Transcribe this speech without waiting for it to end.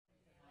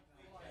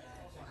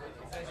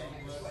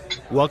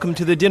Welcome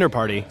to the dinner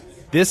party.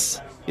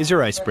 This is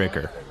your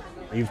icebreaker.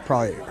 You've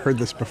probably heard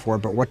this before,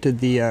 but what did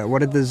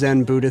the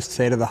Zen Buddhist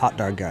say to the hot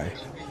dog guy?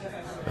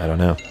 I don't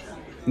know.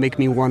 Make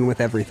me one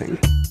with everything.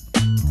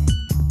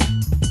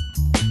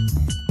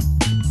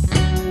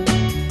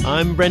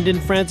 I'm Brendan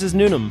Francis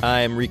Noonan.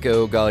 I'm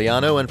Rico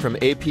Galliano, and from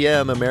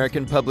APM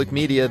American Public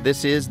Media,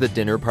 this is the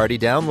Dinner Party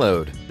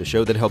Download, the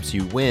show that helps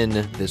you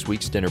win this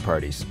week's dinner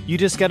parties. You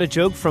just got a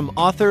joke from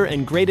author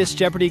and greatest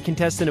Jeopardy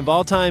contestant of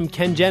all time,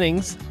 Ken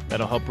Jennings.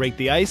 That'll help break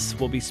the ice.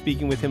 We'll be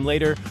speaking with him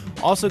later.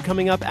 Also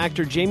coming up,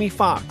 actor Jamie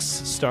Foxx,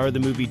 star of the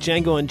movie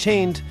Django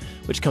Unchained,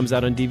 which comes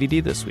out on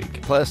DVD this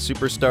week. Plus,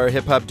 superstar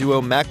hip-hop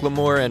duo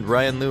Macklemore and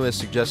Ryan Lewis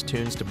suggest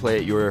tunes to play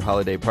at your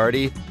holiday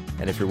party.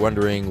 And if you're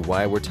wondering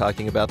why we're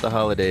talking about the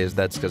holidays,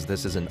 that's because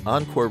this is an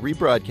encore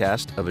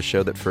rebroadcast of a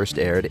show that first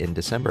aired in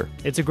December.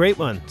 It's a great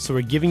one, so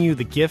we're giving you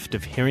the gift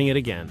of hearing it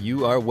again.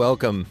 You are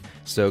welcome.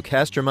 So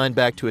cast your mind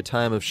back to a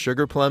time of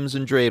sugar plums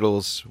and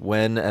dreidels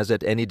when, as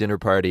at any dinner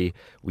party,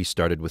 we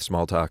started with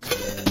small talk.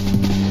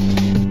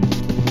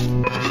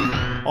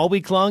 All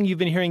week long, you've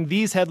been hearing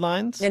these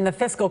headlines. In the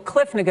fiscal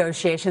cliff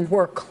negotiations,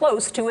 we're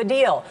close to a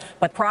deal,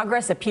 but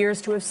progress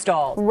appears to have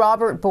stalled.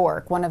 Robert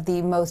Bork, one of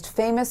the most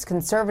famous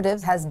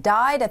conservatives, has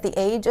died at the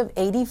age of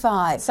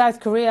 85. South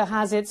Korea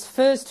has its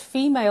first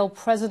female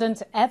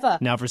president ever.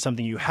 Now for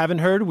something you haven't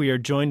heard, we are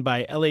joined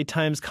by LA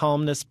Times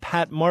columnist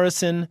Pat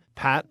Morrison.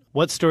 Pat,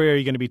 what story are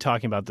you going to be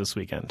talking about this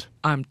weekend?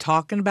 I'm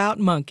talking about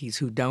monkeys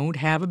who don't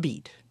have a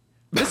beat.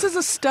 This is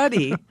a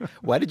study.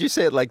 Why did you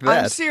say it like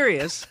that? I'm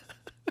serious.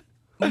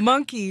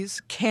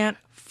 Monkeys can't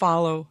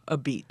follow a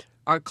beat.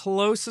 Our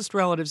closest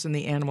relatives in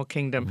the animal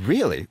kingdom.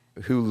 Really?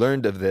 Who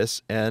learned of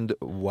this, and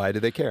why do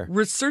they care?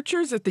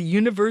 Researchers at the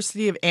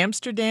University of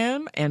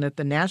Amsterdam and at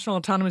the National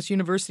Autonomous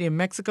University of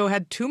Mexico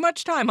had too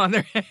much time on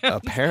their hands.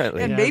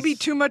 Apparently. And Yes. maybe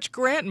too much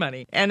grant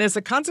money. And as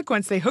a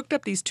consequence, they hooked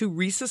up these two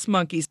rhesus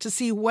monkeys to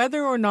see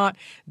whether or not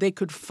they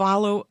could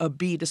follow a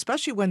beat,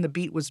 especially when the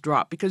beat was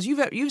dropped. Because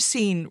you've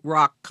seen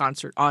rock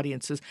concert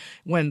audiences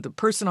when the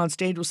person on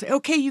stage will say,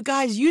 okay, you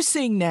guys, you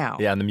sing now.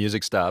 Yeah, and the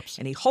music stops.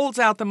 And he holds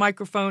out the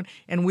microphone,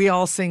 and we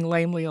all sing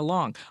lamely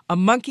along. A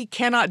monkey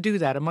cannot do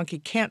that. A monkey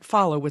can't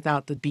follow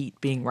without the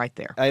beat being right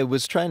there. I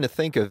was trying to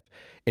think of,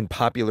 in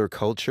popular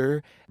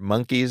culture,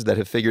 monkeys that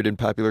have figured in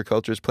popular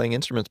culture as playing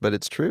instruments, but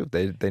it's true.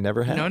 They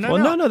never have.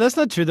 No, that's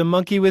not true. The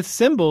monkey with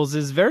cymbals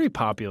is very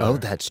popular. Oh,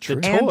 that's true.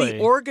 The And toy. the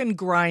organ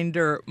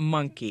grinder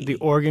monkey. The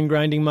organ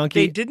grinding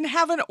monkey. They didn't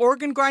have an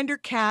organ grinder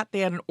cat. They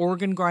had an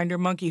organ grinder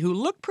monkey who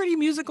looked pretty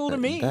musical to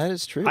me. That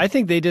is true. I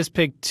think they just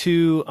picked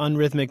two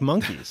unrhythmic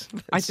monkeys.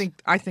 I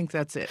think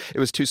that's it. It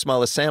was too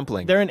small a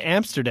sampling. They're in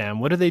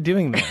Amsterdam. What are they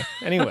doing there?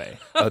 Anyway,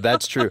 Oh,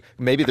 that's true.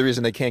 Maybe the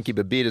reason they can't keep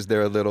a beat is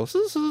they're a little,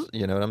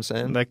 you know what I'm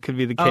saying? that could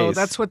be the case. Oh,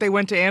 that's what they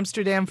went to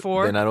Amsterdam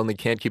for? They not only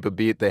can't keep a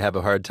beat, they have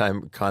a hard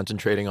time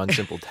concentrating on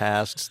simple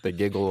tasks. They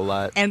giggle a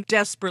lot. And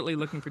desperately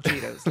looking for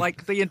Cheetos,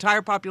 like the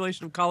entire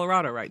population of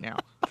Colorado right now.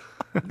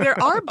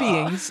 There are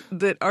beings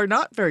that are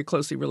not very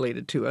closely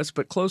related to us,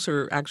 but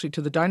closer actually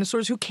to the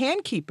dinosaurs who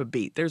can keep a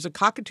beat. There's a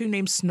cockatoo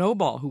named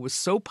Snowball who was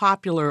so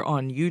popular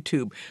on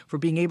YouTube for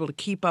being able to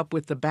keep up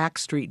with the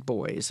Backstreet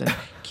Boys and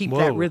keep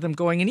that rhythm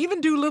going and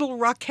even do little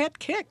rockette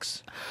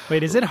kicks.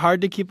 Wait, is it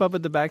hard to keep up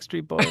with the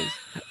Backstreet Boys?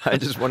 I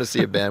just want to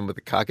see a band with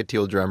a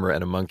cockatiel drummer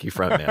and a monkey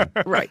frontman.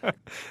 Right.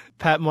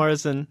 Pat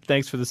Morrison,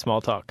 thanks for the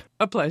small talk.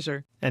 A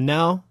pleasure. And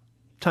now,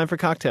 time for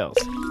cocktails.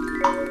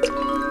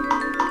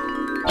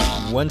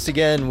 Once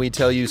again, we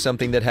tell you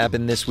something that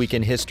happened this week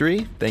in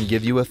history, then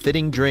give you a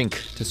fitting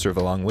drink to serve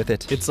along with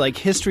it. It's like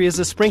history is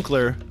a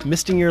sprinkler,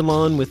 misting your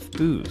lawn with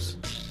booze.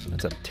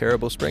 That's a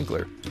terrible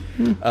sprinkler.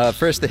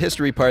 First, the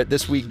history part.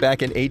 This week,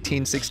 back in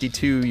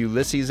 1862,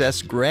 Ulysses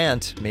S.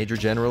 Grant, Major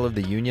General of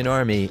the Union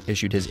Army,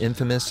 issued his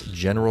infamous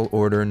General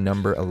Order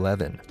Number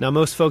 11. Now,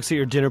 most folks at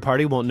your dinner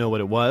party won't know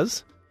what it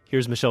was.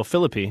 Here's Michelle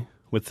Philippi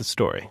with the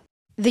story.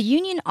 The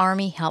Union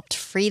Army helped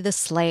free the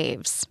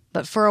slaves,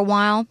 but for a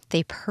while,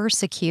 they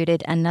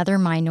persecuted another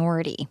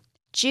minority,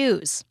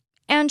 Jews.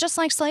 And just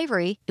like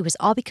slavery, it was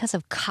all because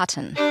of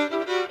cotton.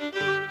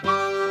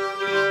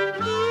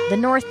 The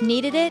North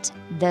needed it,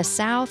 the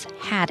South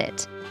had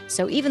it.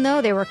 So even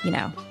though they were,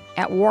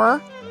 at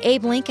war,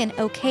 Abe Lincoln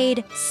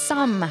okayed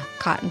some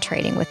cotton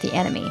trading with the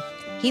enemy.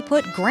 He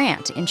put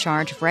Grant in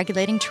charge of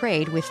regulating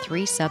trade with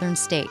 3 southern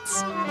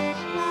states.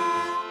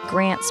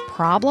 Grant's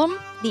problem?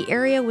 The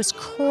area was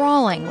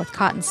crawling with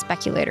cotton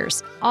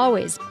speculators,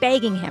 always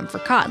begging him for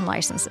cotton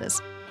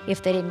licenses.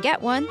 If they didn't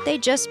get one,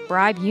 they'd just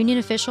bribe Union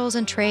officials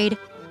and trade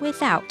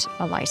without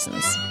a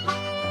license.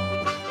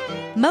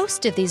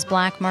 Most of these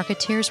black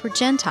marketeers were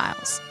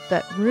Gentiles,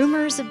 but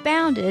rumors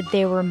abounded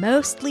they were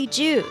mostly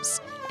Jews.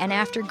 And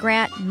after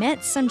Grant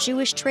met some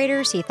Jewish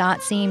traders he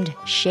thought seemed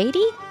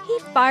shady, he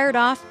fired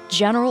off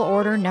General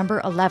Order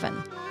Number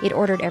 11. It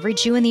ordered every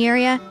Jew in the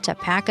area to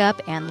pack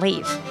up and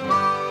leave.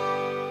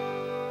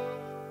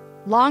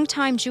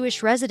 Longtime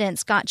Jewish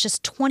residents got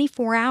just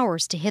 24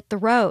 hours to hit the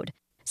road.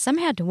 Some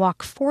had to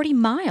walk 40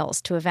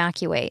 miles to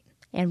evacuate.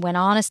 And when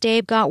Honest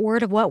Abe got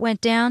word of what went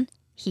down,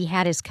 He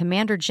had his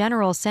commander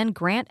general send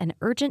Grant an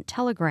urgent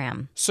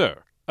telegram.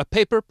 Sir, a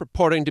paper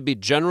purporting to be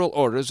general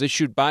orders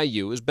issued by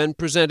you has been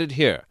presented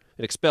here.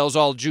 It expels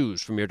all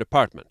Jews from your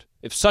department.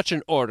 If such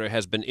an order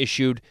has been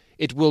issued,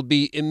 it will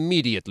be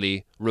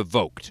immediately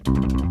revoked.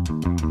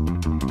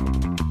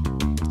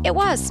 It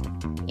was.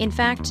 In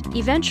fact,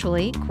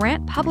 eventually,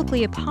 Grant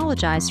publicly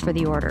apologized for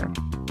the order.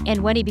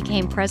 And when he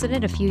became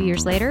president a few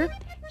years later,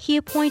 he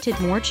appointed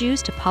more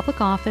Jews to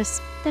public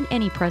office than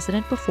any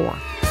president before.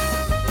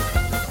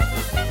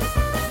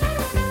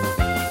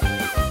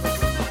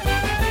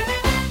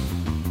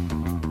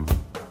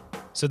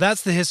 So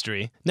that's the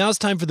history. Now it's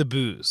time for the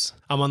booze.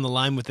 I'm on the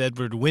line with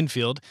Edward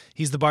Winfield.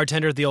 He's the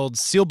bartender at the old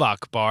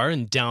Seelbach Bar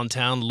in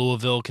downtown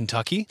Louisville,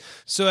 Kentucky.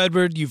 So,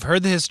 Edward, you've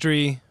heard the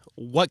history.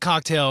 What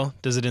cocktail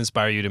does it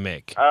inspire you to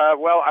make?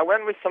 Well, I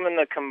went with something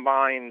that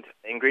combined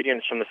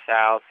ingredients from the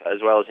South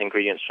as well as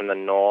ingredients from the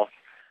North.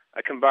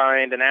 I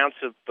combined an ounce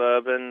of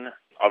bourbon,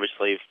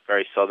 obviously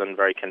very Southern,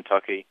 very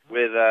Kentucky,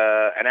 with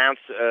an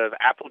ounce of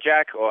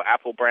Applejack or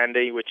apple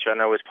brandy, which I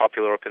know is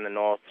popular up in the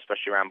North,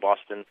 especially around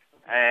Boston,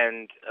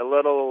 and a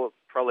little,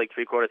 probably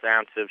 3/4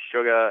 ounce of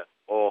sugar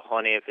or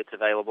honey if it's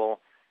available,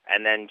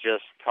 and then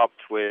just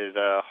topped with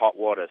hot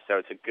water. So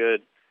it's a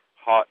good,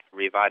 hot,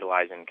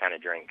 revitalizing kind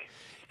of drink.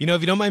 You know,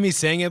 if you don't mind me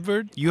saying,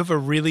 Edward, you have a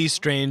really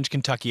strange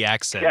Kentucky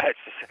accent. Yeah,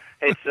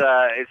 it's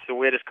the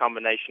weirdest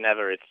combination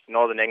ever. It's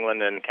Northern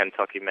England and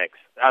Kentucky mix.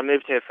 I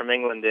moved here from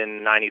England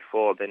in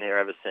 '94. Been here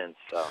ever since.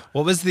 So.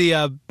 What was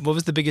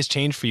the biggest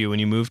change for you when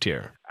you moved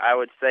here? I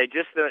would say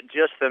just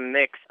the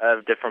mix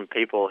of different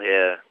people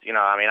here. You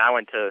know, I mean, I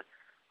went to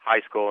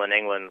high school in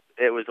England.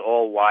 It was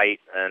all white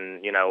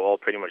and, you know, all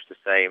pretty much the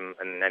same.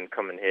 And then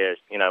coming here,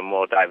 you know,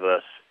 more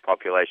diverse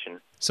population.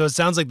 So it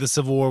sounds like the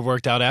Civil War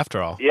worked out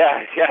after all.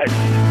 Yeah.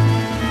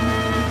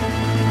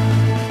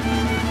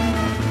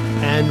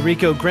 And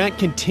Rico, Grant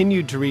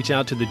continued to reach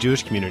out to the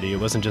Jewish community. It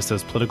wasn't just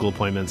those political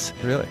appointments.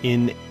 Really?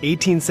 In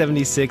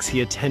 1876,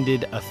 he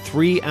attended a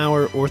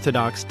 3-hour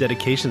Orthodox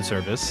dedication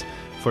service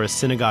for a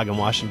synagogue in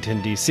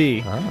Washington,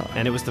 D.C.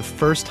 And it was the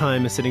first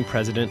time a sitting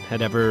president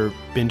had ever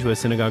been to a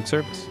synagogue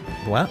service.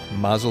 Wow.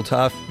 Mazel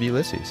tov,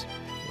 Ulysses.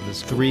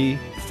 3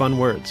 fun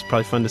words.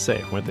 Probably fun to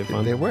say. Weren't they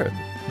fun? They were.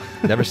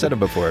 Never said them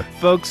before.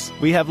 Folks,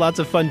 we have lots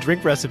of fun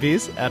drink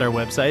recipes at our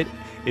website.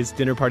 It's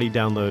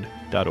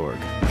dinnerpartydownload.org.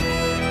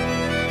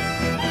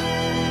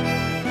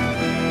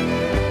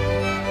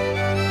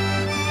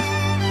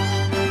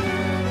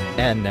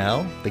 And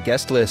now, the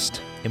guest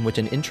list, in which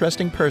an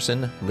interesting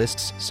person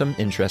lists some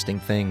interesting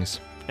things.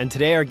 And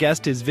today our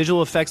guest is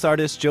visual effects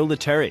artist Joe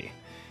Letteri.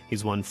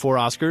 He's won 4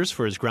 Oscars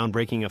for his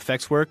groundbreaking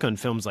effects work on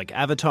films like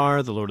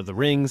Avatar, The Lord of the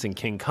Rings, and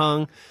King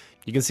Kong.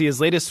 You can see his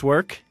latest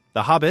work,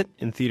 The Hobbit,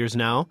 in theaters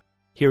now.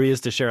 Here he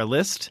is to share a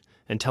list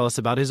and tell us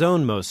about his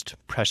own most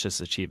precious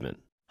achievement.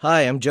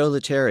 Hi, I'm Joe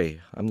Letteri.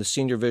 I'm the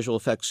Senior Visual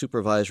Effects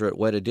Supervisor at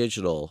Weta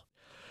Digital.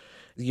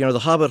 You know, The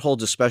Hobbit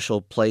holds a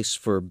special place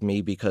for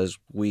me because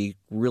we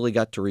really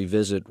got to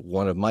revisit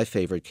one of my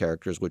favorite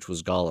characters, which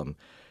was Gollum.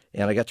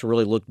 And I got to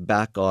really look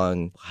back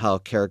on how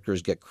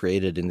characters get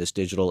created in this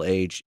digital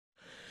age.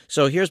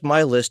 So here's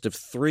my list of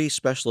 3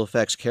 special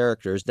effects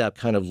characters that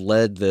kind of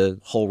led the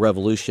whole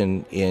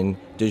revolution in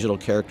digital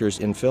characters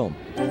in film.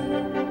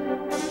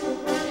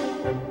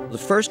 The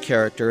first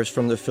character is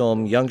from the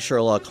film Young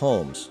Sherlock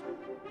Holmes.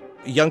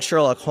 Young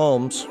Sherlock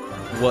Holmes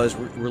was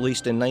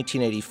released in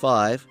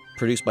 1985,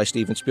 produced by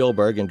Steven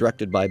Spielberg and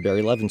directed by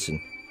Barry Levinson.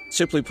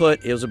 Simply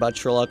put, it was about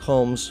Sherlock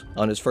Holmes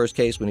on his first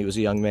case when he was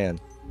a young man.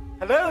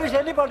 Hello, is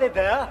anybody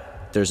there?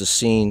 There's a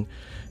scene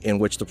in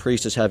which the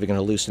priest is having an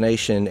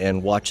hallucination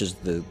and watches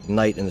the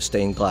knight in the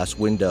stained glass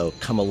window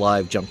come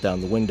alive, jump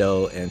down the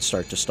window, and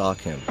start to stalk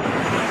him.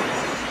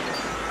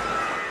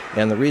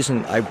 And the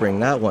reason I bring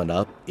that one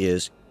up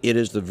is it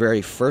is the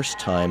very first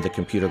time that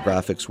computer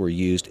graphics were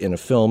used in a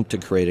film to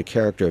create a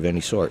character of any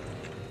sort.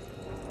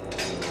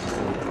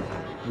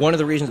 One of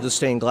the reasons the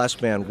stained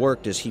glass man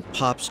worked is he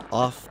pops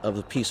off of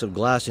a piece of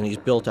glass and he's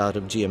built out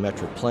of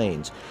geometric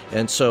planes.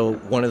 And so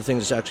one of the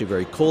things that's actually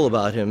very cool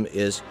about him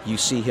is you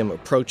see him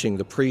approaching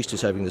the priest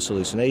who's having this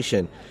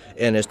hallucination,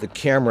 and as the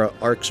camera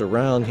arcs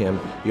around him,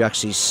 you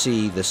actually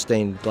see the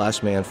stained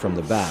glass man from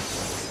the back.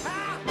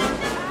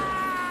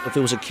 If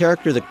it was a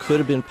character that could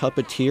have been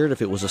puppeteered,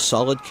 if it was a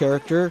solid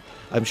character,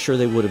 I'm sure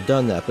they would have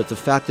done that. But the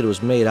fact that it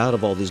was made out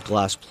of all these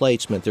glass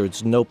plates meant there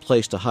was no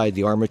place to hide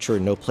the armature,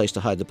 no place to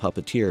hide the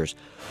puppeteers.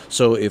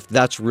 So if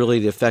that's really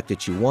the effect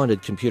that you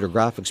wanted, computer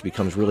graphics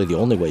becomes really the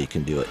only way you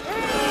can do it.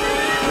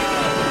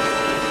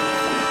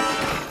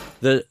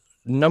 The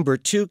number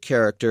 2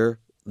 character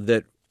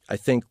that I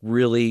think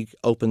really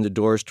opened the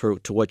doors to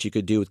what you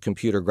could do with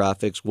computer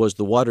graphics was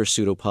the water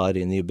pseudopod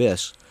in The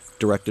Abyss,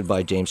 directed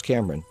by James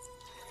Cameron.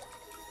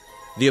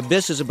 The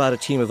Abyss is about a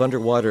team of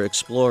underwater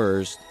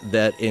explorers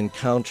that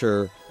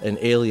encounter an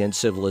alien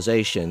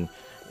civilization,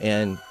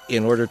 and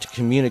in order to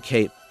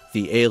communicate,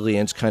 the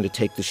aliens kind of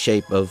take the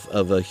shape of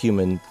a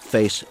human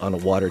face on a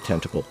water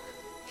tentacle.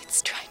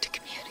 It's trying to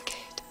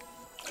communicate.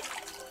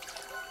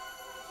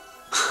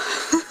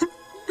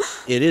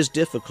 It is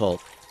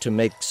difficult to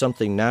make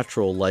something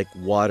natural like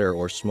water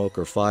or smoke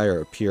or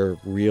fire appear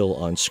real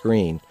on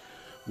screen.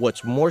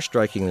 What's more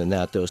striking than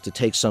that, though, is to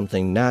take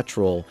something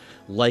natural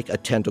like a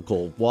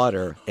tentacle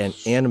water and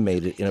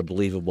animate it in a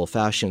believable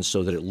fashion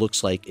so that it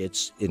looks like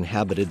it's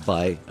inhabited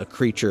by a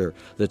creature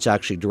that's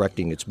actually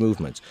directing its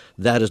movements.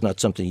 That is not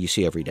something you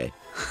see every day.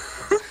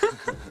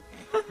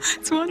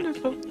 It's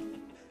wonderful.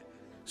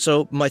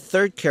 So my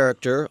third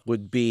character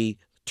would be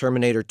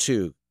Terminator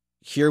 2.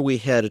 Here we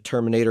had a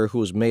Terminator who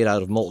was made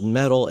out of molten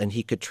metal, and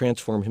he could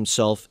transform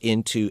himself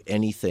into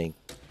anything.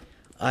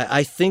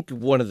 I think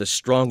one of the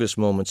strongest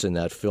moments in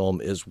that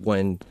film is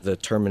when the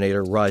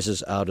Terminator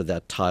rises out of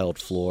that tiled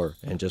floor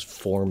and just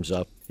forms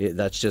up.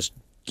 That just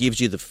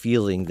gives you the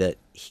feeling that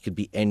he could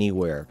be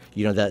anywhere.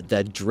 You know,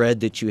 that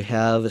dread that you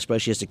have,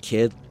 especially as a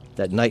kid,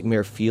 that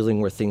nightmare feeling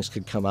where things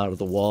could come out of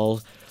the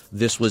wall.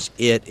 This was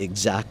it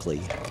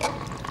exactly.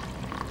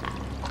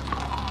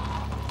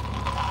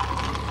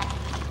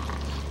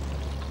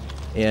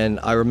 And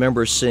I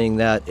remember seeing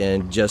that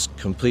and just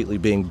completely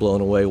being blown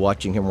away,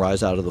 watching him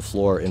rise out of the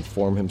floor and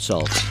form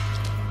himself.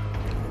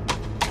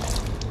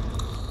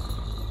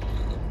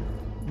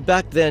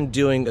 Back then,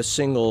 doing a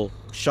single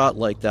shot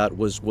like that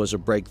was a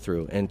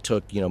breakthrough and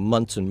took,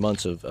 months and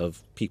months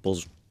of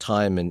people's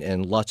time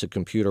and lots of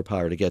computer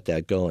power to get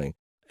that going.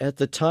 At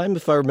the time,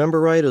 if I remember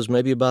right, it was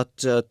maybe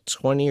about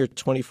 20 or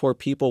 24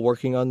 people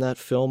working on that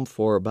film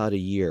for about a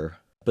year.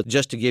 But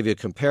just to give you a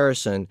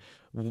comparison,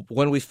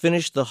 when we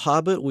finished The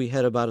Hobbit, we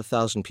had about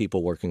 1,000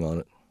 people working on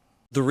it.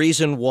 The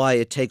reason why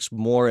it takes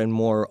more and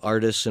more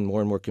artists and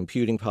more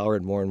computing power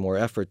and more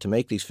effort to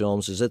make these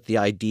films is that the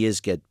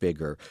ideas get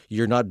bigger.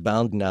 You're not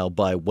bound now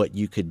by what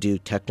you could do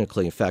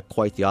technically. In fact,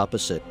 quite the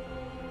opposite.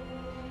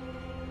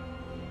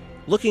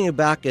 Looking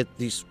back at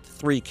these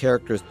three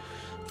characters,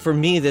 for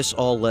me, this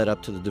all led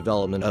up to the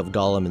development of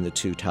Gollum and the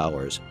Two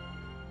Towers.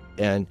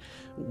 And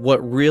what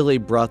really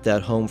brought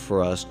that home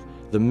for us,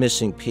 the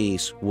missing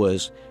piece,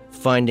 was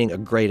finding a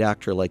great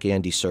actor like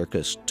Andy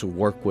Serkis to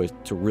work with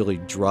to really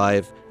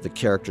drive the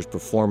character's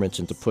performance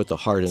and to put the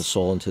heart and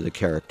soul into the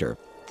character.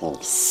 They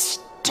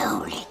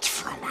stole it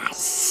from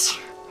us,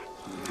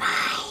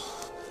 my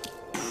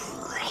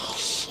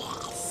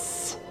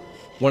precious.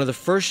 One of the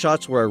first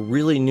shots where I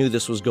really knew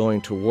this was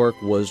going to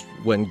work was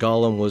when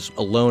Gollum was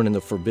alone in the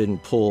Forbidden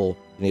Pool,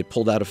 and he had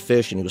pulled out a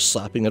fish and he was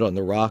slapping it on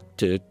the rock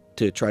to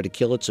try to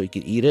kill it so he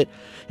could eat it.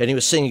 And he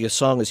was singing a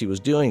song as he was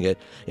doing it,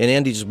 and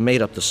Andy just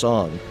made up the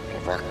song.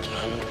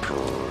 Volcano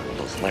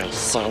pool is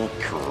nice and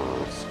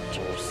cool,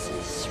 juicy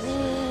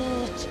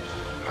sweet.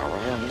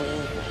 Around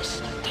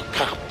leaves to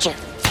catch a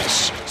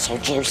fish, so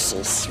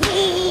juicy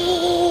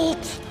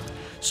sweet.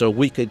 So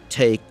we could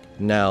take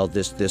now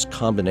this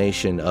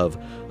combination of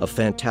a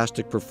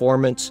fantastic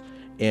performance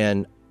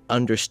and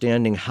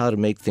understanding how to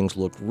make things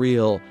look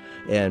real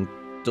and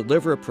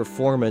deliver a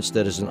performance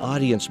that, as an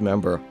audience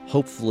member,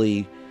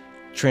 hopefully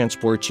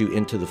transports you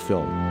into the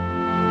film.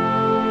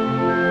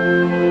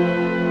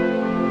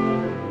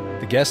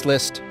 The guest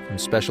list from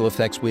special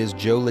effects whiz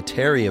Joe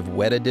Letteri of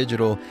Weta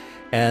Digital.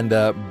 And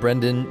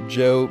Brendan,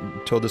 Joe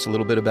told us a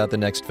little bit about the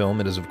next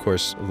film. It is, of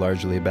course,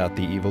 largely about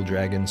the evil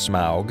dragon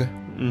Smaug,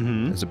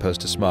 as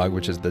opposed to Smog,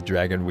 which is the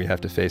dragon we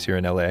have to face here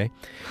in L.A.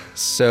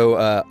 So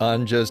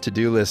on Joe's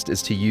to-do list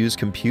is to use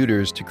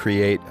computers to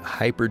create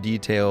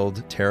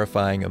hyper-detailed,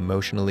 terrifying,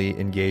 emotionally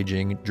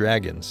engaging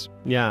dragons.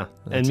 Yeah,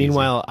 That's and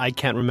meanwhile, I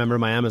can't remember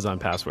my Amazon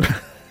password,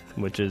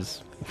 which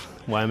is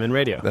why I'm in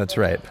radio. That's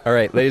right. All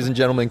right, ladies and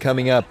gentlemen,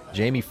 coming up,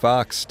 Jamie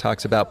Foxx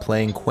talks about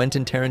playing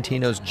Quentin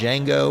Tarantino's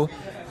Django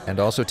and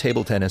also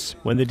table tennis.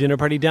 When the Dinner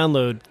Party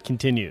Download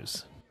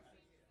continues.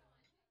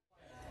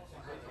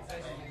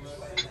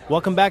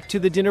 Welcome back to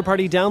the Dinner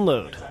Party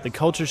Download, the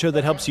culture show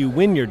that helps you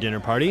win your dinner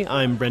party.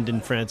 I'm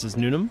Brendan Francis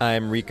Noonan.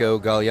 I'm Rico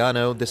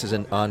Galliano. This is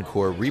an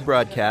encore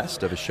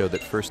rebroadcast of a show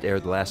that first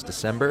aired last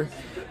December.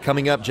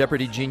 Coming up,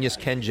 Jeopardy genius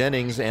Ken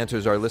Jennings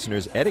answers our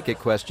listeners' etiquette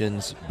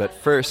questions. But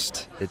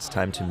first, it's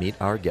time to meet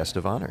our guest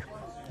of honor.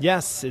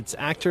 Yes, it's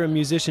actor and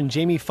musician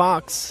Jamie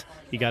Foxx.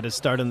 He got his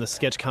start on the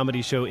sketch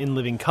comedy show In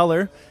Living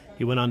Color.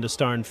 He went on to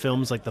star in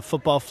films like the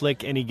football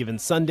flick Any Given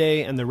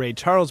Sunday and the Ray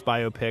Charles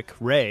biopic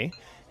Ray.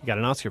 He got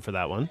an Oscar for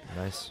that one.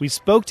 Nice. We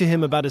spoke to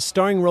him about his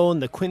starring role in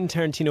the Quentin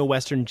Tarantino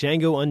western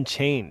Django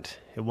Unchained.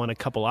 It won a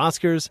couple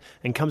Oscars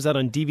and comes out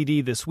on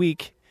DVD this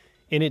week.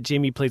 In it,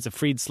 Jamie plays a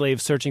freed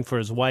slave searching for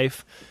his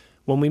wife.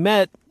 When we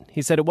met,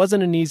 he said it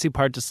wasn't an easy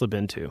part to slip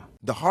into.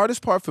 The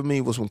hardest part for me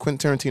was when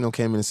Quentin Tarantino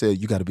came in and said,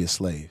 "You got to be a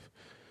slave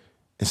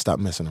and stop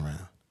messing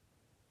around."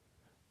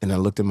 And I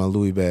looked at my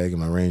Louis bag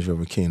and my Range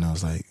Rover key, and I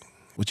was like,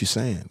 "What you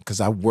saying?"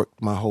 Because I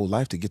worked my whole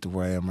life to get to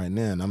where I am right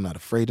now, and I'm not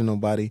afraid of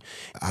nobody.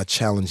 I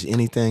challenge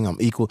anything. I'm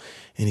equal.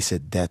 And he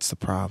said, "That's the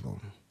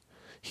problem."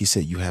 He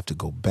said, "You have to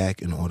go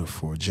back in order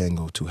for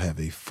Django to have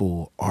a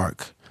full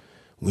arc.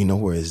 We know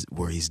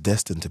where he's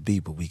destined to be,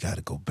 but we got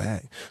to go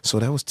back." So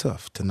that was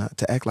tough,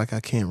 to act like I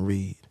can't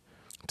read,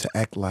 to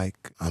act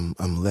like I'm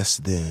less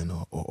than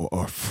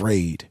or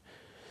afraid.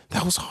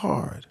 That was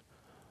hard.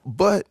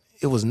 But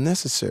it was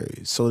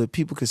necessary so that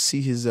people could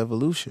see his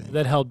evolution.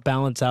 That helped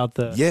balance out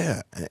the...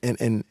 Yeah,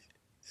 and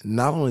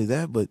not only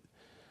that, but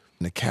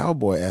the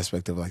cowboy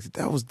aspect of like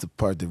that was the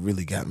part that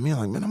really got me.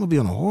 Like, man, I'm gonna be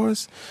on a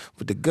horse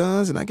with the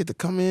guns, and I get to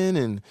come in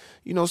and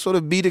sort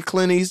of be the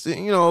Clint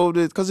Eastwood,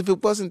 because if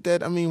it wasn't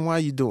that, I mean, why are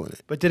you doing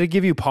it? But did it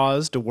give you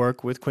pause to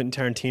work with Quentin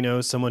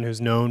Tarantino, someone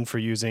who's known for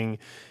using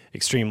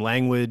extreme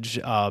language?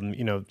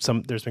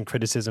 There's been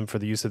criticism for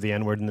the use of the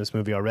N-word in this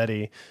movie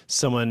already.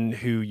 Someone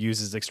who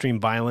uses extreme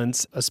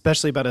violence,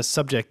 especially about a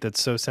subject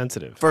that's so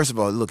sensitive. First of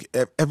all, look,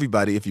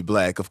 everybody, if you're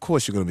black, of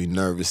course you're gonna be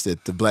nervous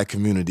that the black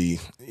community,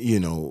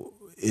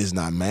 is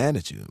not mad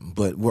at you,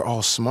 but we're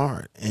all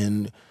smart.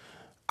 And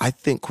I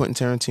think Quentin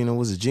Tarantino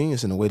was a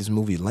genius in the way this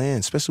movie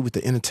lands, especially with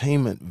the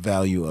entertainment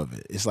value of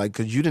it. It's like,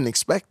 because you didn't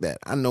expect that.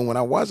 I know when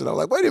I watched it, I was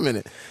like, wait a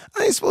minute,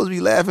 I ain't supposed to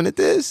be laughing at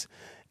this.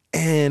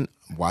 And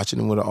watching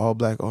it with an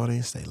all-black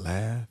audience, they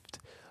laughed.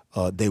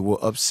 They were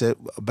upset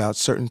about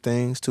certain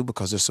things, too,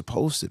 because they're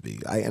supposed to be.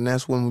 And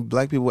that's when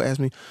black people ask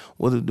me,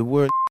 well, the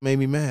word made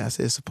me mad. I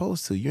said, it's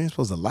supposed to. You ain't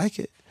supposed to like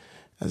it.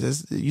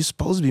 You're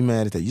supposed to be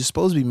mad at that. You're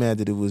supposed to be mad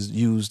that it was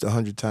used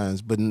 100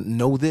 times. But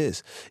know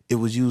this, it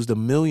was used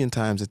 1,000,000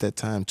 times at that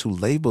time to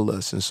label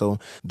us. And so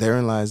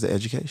therein lies the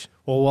education.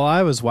 Well, while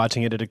I was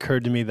watching it, it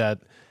occurred to me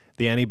that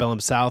the antebellum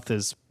South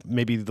is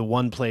maybe the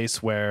one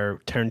place where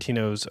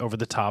Tarantino's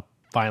over-the-top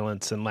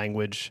violence and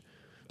language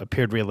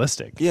appeared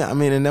realistic. Yeah, I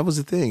mean, and that was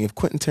the thing. If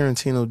Quentin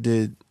Tarantino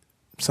did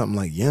something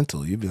like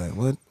Yentl, you'd be like,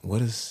 what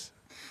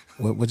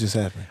just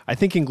happened? I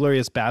think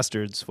Inglourious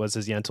Bastards was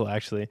his Yentl,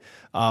 actually.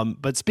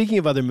 But speaking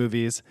of other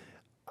movies,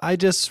 I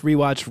just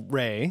rewatched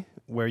Ray,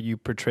 where you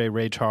portray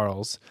Ray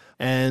Charles.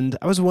 And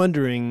I was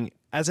wondering,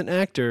 as an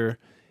actor,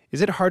 is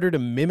it harder to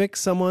mimic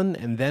someone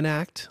and then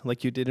act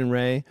like you did in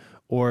Ray,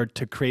 or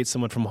to create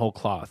someone from whole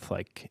cloth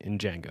like in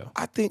Django?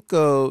 I think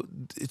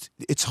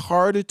it's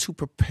harder to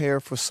prepare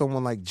for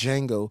someone like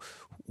Django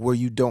where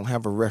you don't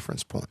have a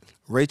reference point.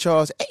 Ray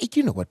Charles, hey,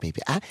 you know what, baby?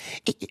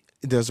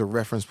 There's a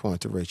reference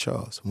point to Ray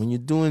Charles. When you're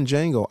doing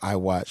Django, I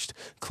watched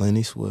Clint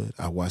Eastwood.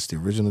 I watched the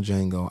original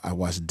Django. I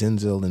watched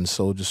Denzel in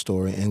Soldier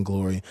Story and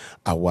Glory.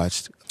 I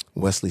watched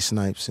Wesley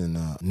Snipes in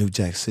New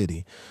Jack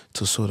City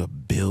to sort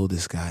of build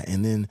this guy.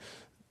 And then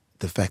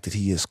the fact that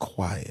he is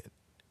quiet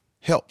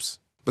helps,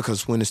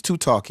 because when it's too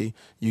talky,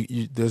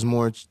 there's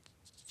more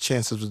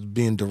chances of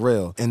being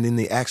derailed. And then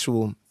the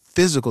actual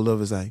physical of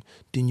it is like,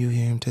 didn't you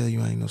hear him tell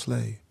you I ain't no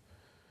slave?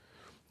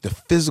 The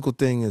physical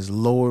thing is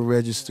lower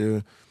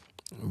register,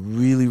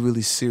 really,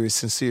 really serious,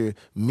 sincere,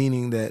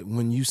 meaning that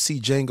when you see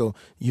Django,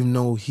 you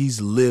know he's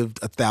lived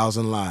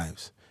 1,000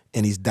 lives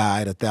and he's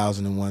died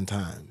 1,001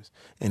 times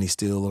and he's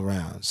still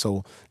around.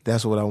 So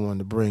that's what I wanted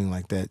to bring,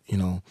 like that,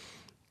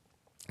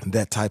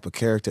 that type of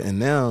character. And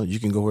now you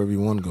can go wherever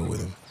you want to go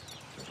with him.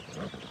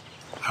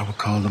 I would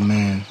call a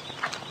man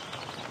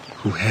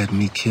who had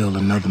me kill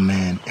another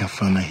man in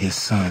front of his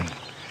son,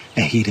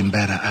 and he didn't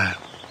bat an eye.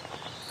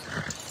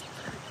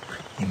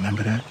 You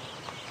remember that?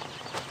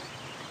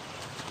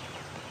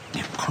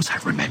 Yeah, of course I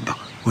remember.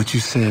 What you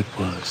said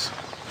was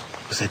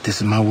that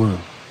this is my world.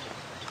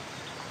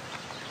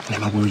 And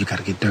in my world, you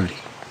gotta get dirty.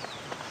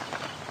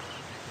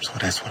 So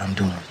that's what I'm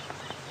doing.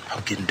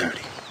 I'm getting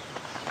dirty.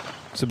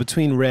 So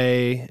between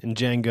Ray and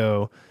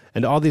Django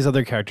and all these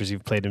other characters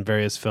you've played in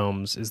various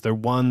films, is there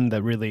one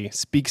that really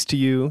speaks to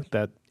you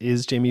that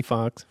is Jamie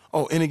Foxx?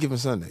 Oh, Any Given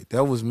Sunday.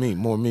 That was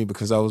more me,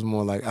 because I was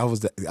more like, I was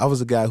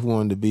the guy who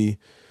wanted to be,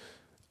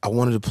 I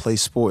wanted to play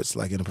sports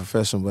like in a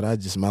professional, but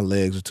my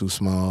legs were too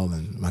small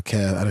and my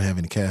calf, I didn't have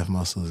any calf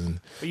muscles.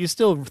 But you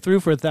still threw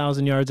for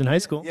 1,000 yards in high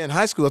school. Yeah, in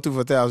high school I threw for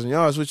 1,000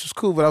 yards, which was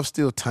cool, but I was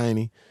still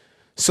tiny.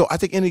 So I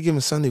think Any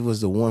Given Sunday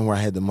was the one where I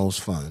had the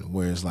most fun,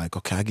 where it's like,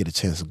 okay, I get a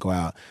chance to go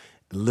out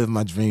and live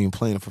my dream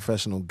playing a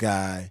professional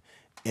guy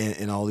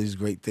and all these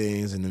great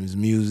things, and there was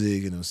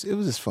music, and it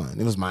was just fun.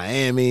 It was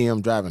Miami,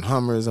 I'm driving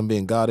Hummers, I'm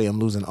being gaudy, I'm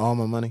losing all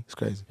my money. It's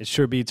crazy. It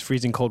sure beats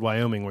freezing cold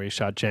Wyoming where you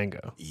shot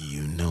Django.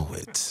 You know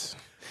it.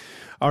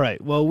 All right,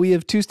 well, we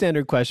have two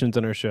standard questions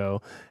on our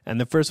show,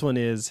 and the first one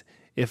is,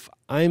 if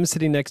I'm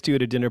sitting next to you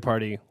at a dinner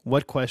party,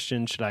 what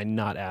question should I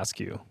not ask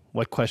you?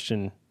 What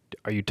question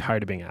are you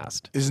tired of being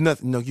asked? There's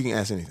nothing. No, you can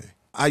ask anything.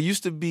 I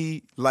used to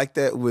be like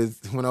that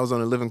when I was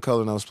on A Living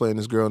Color and I was playing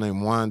this girl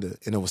named Wanda,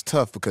 and it was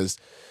tough because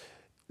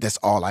that's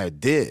all I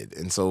did.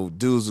 And so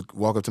dudes would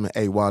walk up to me,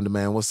 hey, Wanda,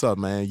 man, what's up,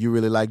 man? You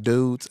really like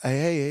dudes?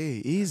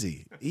 Hey,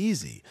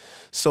 easy.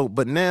 So,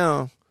 but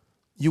now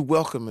you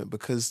welcome it,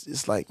 because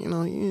it's like, you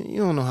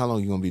don't know how long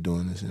you're going to be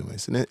doing this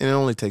anyways. And it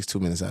only takes 2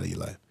 minutes out of your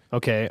life.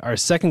 Okay, our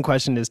second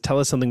question is, tell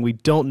us something we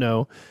don't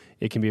know.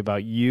 It can be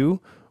about you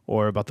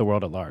or about the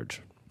world at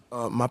large.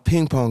 My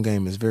ping pong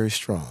game is very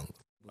strong.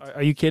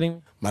 Are you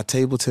kidding? My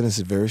table tennis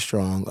is very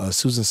strong.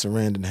 Susan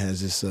Sarandon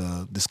has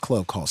this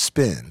club called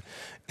Spin.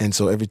 And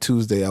so every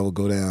Tuesday I would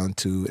go down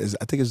to,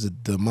 I think it was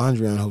the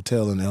Mondrian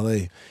Hotel in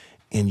L.A.,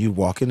 and you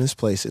walk in this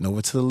place, and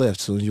over to the left,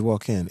 as soon as you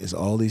walk in, is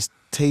all these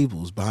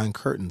tables behind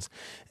curtains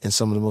and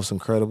some of the most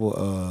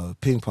incredible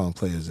ping pong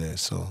players there.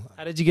 So,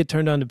 how did you get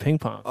turned on to ping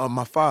pong?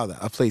 My father.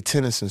 I played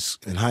tennis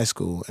in high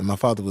school, and my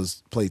father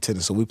played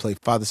tennis. So we played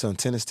father-son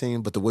tennis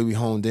team, but the way we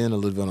honed in a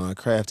little bit on our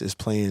craft is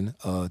playing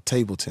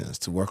table tennis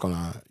to work on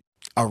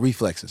Our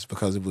reflexes,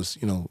 because it was,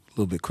 a little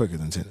bit quicker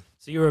than tennis.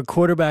 So you were a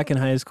quarterback in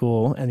high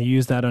school, and you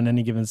used that on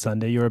any given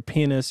Sunday. You were a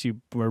pianist.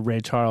 You were Ray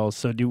Charles.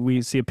 So do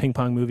we see a ping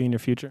pong movie in your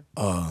future?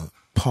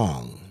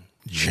 Pong,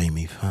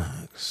 Jamie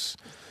Foxx,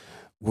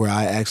 where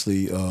I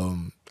actually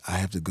I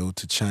have to go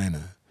to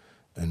China,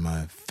 and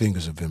my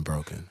fingers have been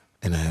broken,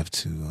 and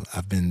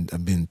I've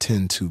been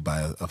tended to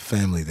by a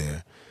family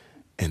there,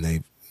 and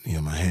they,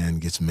 my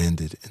hand gets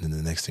mended, and then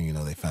the next thing you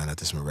know, they find out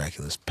this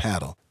miraculous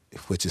paddle,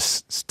 which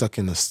is stuck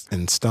in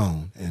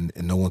stone, and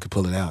no one can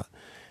pull it out.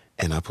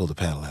 And I pulled the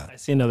paddle out. I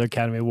see another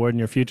Academy Award in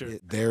your future.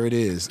 There it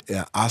is,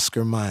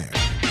 Oscar Mayer.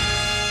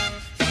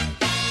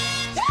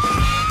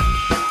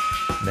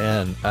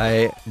 Man,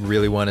 I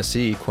really want to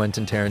see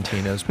Quentin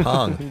Tarantino's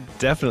Pong.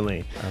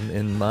 Definitely. I'm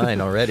in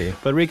mine already.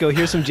 But Rico,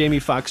 here's some Jamie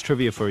Foxx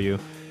trivia for you.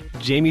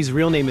 Jamie's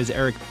real name is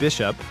Eric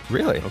Bishop.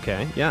 Really?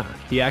 Okay, yeah.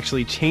 He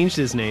actually changed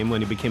his name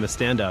when he became a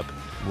stand-up.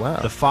 Wow.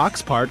 The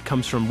Fox part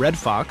comes from Red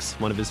Fox,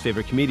 one of his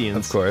favorite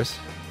comedians. Of course.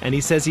 And he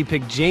says he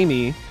picked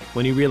Jamie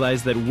when he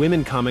realized that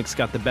women comics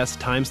got the best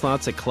time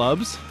slots at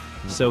clubs,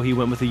 so he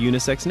went with a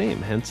unisex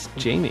name, hence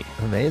Jamie.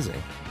 Amazing.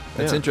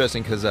 That's Yeah.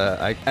 interesting because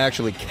I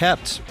actually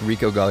kept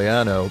Rico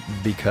Galliano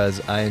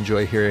because I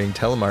enjoy hearing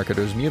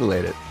telemarketers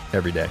mutilate it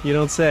every day. You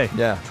don't say.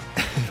 Yeah.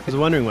 I was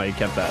wondering why you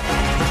kept that.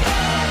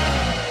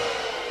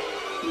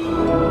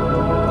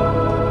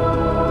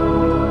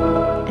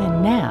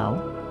 And now,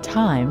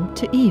 time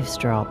to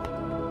eavesdrop.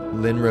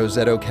 Lynn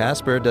Rosetto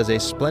Casper does a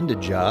splendid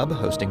job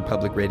hosting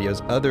public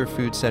radio's other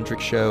food-centric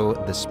show,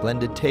 The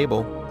Splendid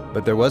Table.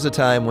 But there was a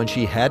time when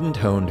she hadn't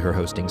honed her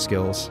hosting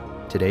skills.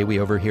 Today we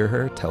overhear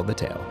her tell the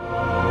tale.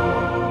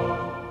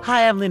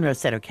 Hi, I'm Lynn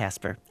Rosetto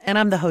Casper, and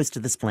I'm the host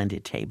of The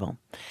Splendid Table.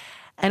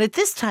 And at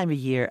this time of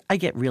year, I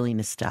get really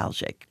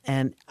nostalgic.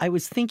 And I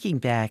was thinking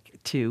back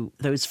to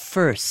those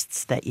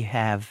firsts that you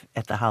have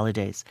at the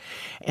holidays.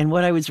 And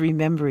what I was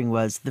remembering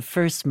was the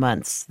first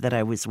months that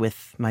I was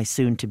with my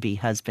soon-to-be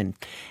husband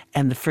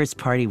and the first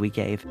party we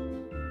gave.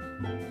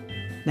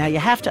 Now, you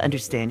have to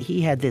understand, he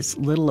had this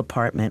little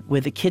apartment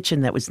with a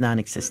kitchen that was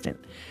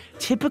non-existent.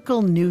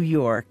 Typical New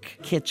York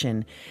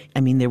kitchen. I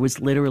mean, there was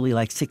literally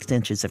like 6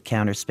 inches of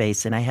counter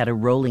space, and I had a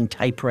rolling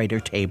typewriter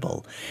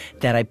table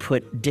that I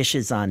put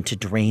dishes on to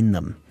drain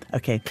them.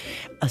 Okay.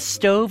 A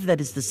stove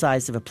that is the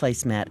size of a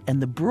placemat, and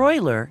the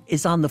broiler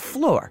is on the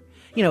floor.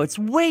 It's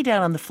way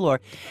down on the floor.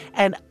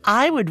 And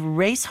I would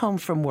race home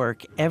from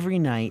work every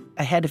night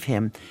ahead of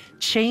him,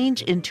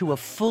 change into a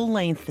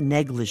full-length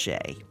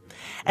negligee,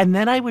 and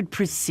then I would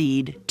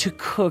proceed to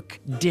cook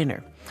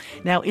dinner.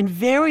 Now,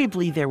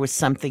 invariably, there was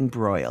something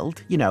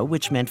broiled,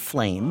 which meant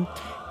flame.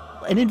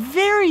 And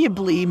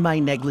invariably, my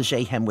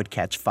negligee hem would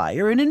catch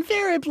fire. And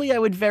invariably, I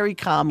would very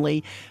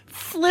calmly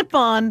flip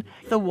on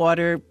the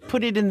water,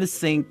 put it in the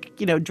sink,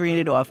 drain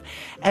it off.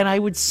 And I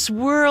would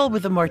swirl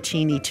with a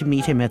martini to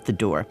meet him at the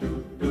door.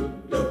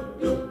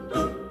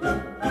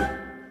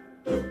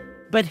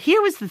 But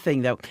here was the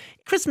thing, though.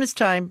 Christmas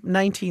time,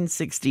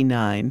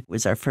 1969,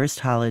 was our first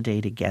holiday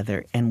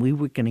together, and we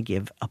were going to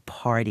give a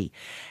party.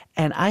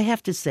 And I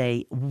have to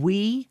say,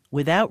 we,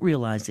 without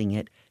realizing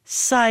it,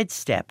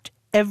 sidestepped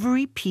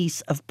every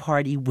piece of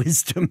party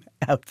wisdom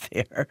out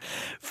there.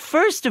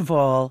 First of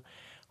all,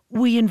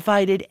 we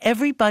invited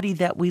everybody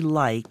that we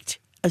liked,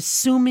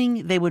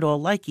 assuming they would all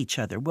like each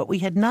other. What we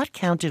had not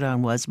counted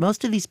on was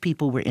most of these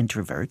people were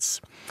introverts.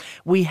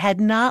 We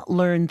had not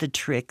learned the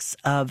tricks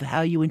of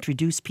how you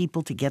introduce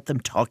people to get them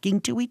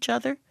talking to each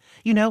other.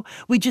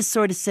 We just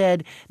sort of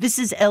said, this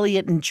is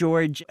Elliot and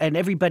George, and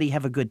everybody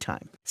have a good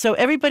time. So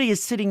everybody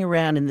is sitting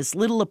around in this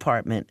little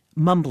apartment,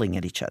 mumbling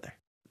at each other.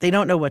 They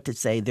don't know what to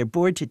say. They're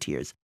bored to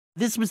tears.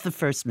 This was the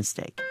first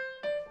mistake.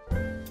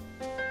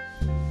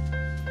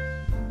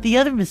 The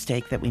other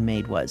mistake that we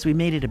made was we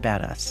made it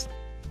about us.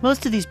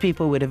 Most of these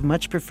people would have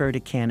much preferred a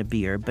can of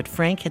beer, but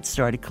Frank had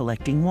started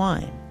collecting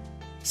wine.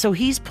 So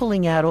he's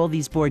pulling out all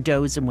these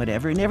Bordeaux's and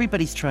whatever, and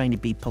everybody's trying to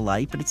be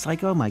polite, but it's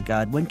like, oh my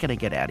God, when can I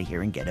get out of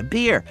here and get a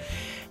beer?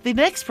 The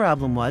next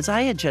problem was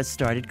I had just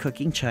started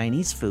cooking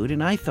Chinese food,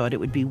 and I thought it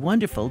would be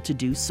wonderful to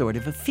do sort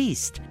of a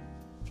feast.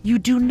 You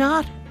do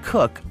not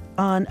cook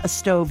on a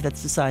stove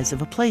that's the size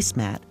of a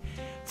placemat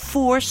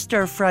 4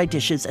 stir-fry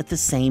dishes at the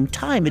same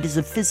time. It is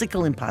a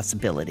physical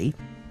impossibility.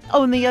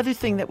 Oh, and the other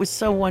thing that was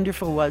so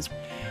wonderful was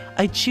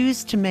I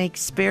choose to make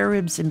spare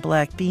ribs in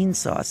black bean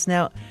sauce.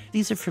 Now,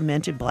 these are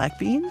fermented black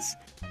beans,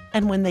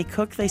 and when they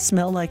cook, they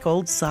smell like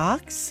old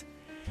socks.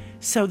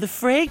 So the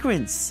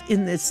fragrance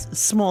in this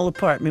small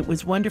apartment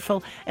was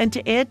wonderful. And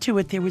to add to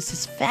it, there was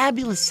this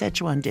fabulous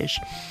Szechuan dish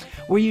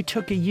where you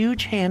took a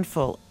huge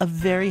handful of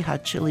very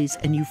hot chilies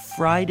and you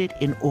fried it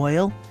in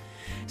oil.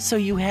 So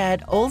you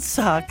had old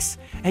socks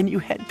and you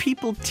had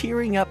people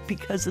tearing up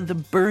because of the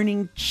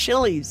burning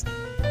chilies.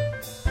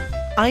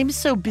 I'm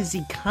so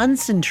busy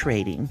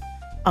concentrating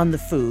on the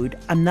food,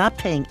 I'm not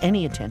paying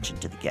any attention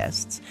to the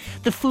guests.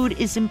 The food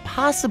is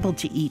impossible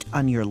to eat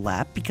on your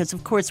lap because,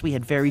 of course, we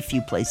had very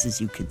few places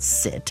you could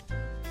sit.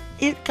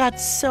 It got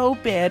so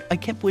bad, I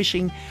kept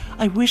wishing,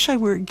 I wish I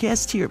were a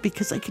guest here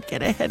because I could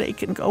get a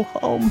headache and go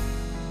home.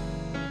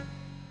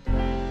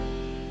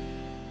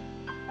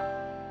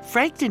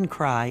 Frank didn't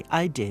cry.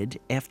 I did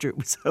after it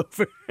was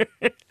over.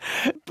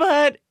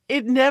 But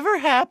it never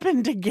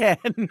happened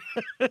again.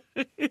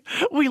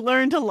 We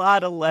learned a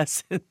lot of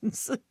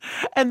lessons.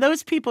 And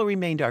those people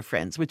remained our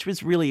friends, which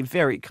was really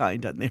very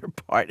kind on their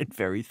part and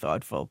very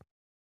thoughtful.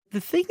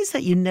 The things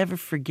that you never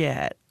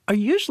forget are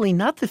usually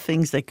not the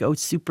things that go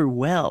super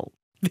well.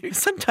 They're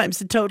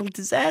sometimes a total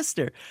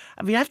disaster.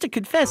 I mean, I have to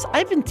confess,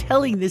 I've been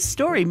telling this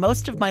story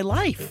most of my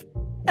life,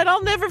 and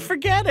I'll never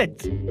forget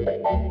it.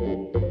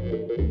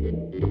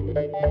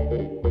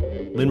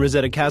 Lynn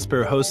Rosetta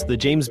Casper hosts the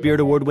James Beard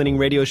Award-winning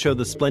radio show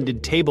The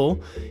Splendid Table.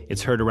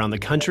 It's heard around the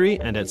country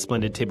and at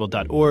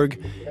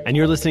splendidtable.org. And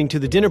you're listening to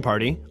The Dinner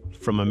Party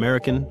from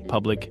American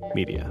Public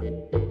Media.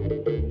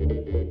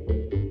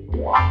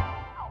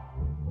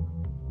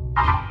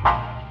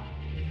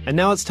 And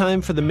now it's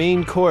time for the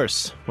main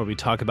course, where we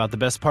talk about the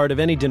best part of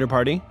any dinner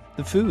party,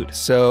 the food.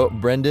 So,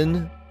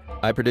 Brendan,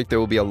 I predict there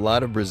will be a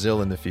lot of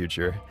Brazil in the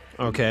future.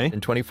 Okay.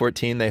 In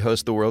 2014, they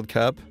host the World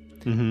Cup.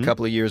 Mm-hmm. A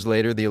couple of years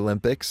later, the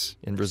Olympics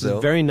in Brazil.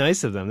 It's very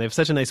nice of them. They have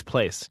such a nice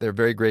place. They're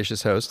very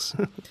gracious hosts.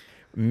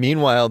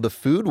 Meanwhile, the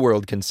food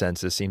world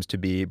consensus seems to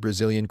be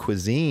Brazilian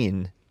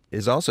cuisine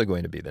is also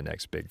going to be the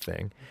next big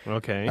thing.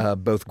 Okay.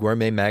 Both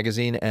Gourmet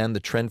Magazine and the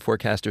trend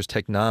forecasters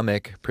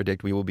Technomic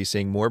predict we will be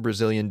seeing more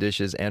Brazilian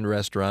dishes and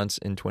restaurants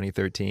in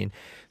 2013.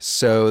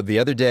 So the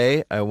other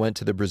day, I went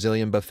to the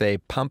Brazilian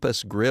buffet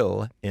Pampas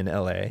Grill in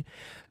L.A.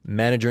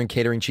 Manager and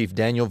catering chief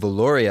Daniel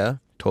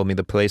Valoria told me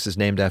the place is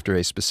named after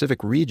a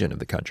specific region of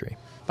the country.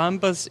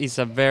 Pampas is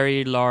a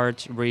very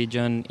large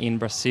region in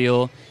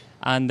Brazil,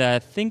 and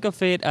think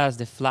of it as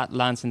the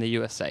flatlands in the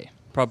USA,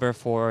 proper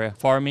for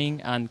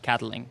farming and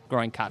cattling,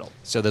 growing cattle.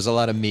 So there's a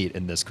lot of meat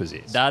in this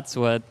cuisine. That's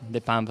what the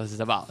Pampas is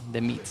about,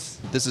 the meats.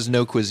 This is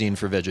no cuisine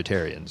for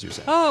vegetarians, you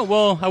say? Oh,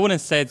 well, I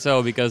wouldn't say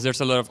so because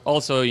there's a lot of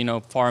also,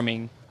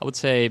 farming. I would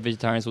say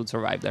vegetarians would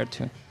survive there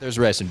too. There's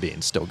rice and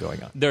beans still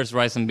going on. There's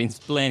rice and beans,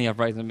 plenty of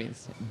rice and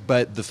beans.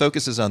 But the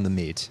focus is on the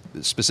meat.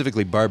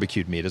 Specifically,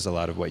 barbecued meat is a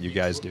lot of what you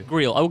guys do.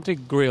 Grill. I would say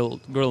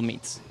grill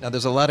meats. Now,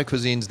 there's a lot of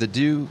cuisines that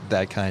do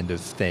that kind of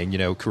thing.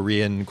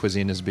 Korean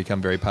cuisine has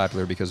become very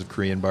popular because of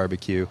Korean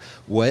barbecue.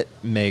 What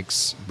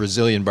makes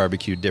Brazilian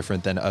barbecue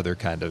different than other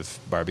kind of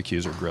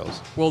barbecues or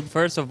grills? Well,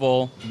 first of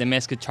all, the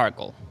mesquite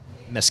charcoal.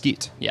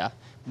 Mesquite? Yeah.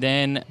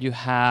 Then you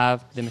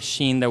have the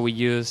machine that we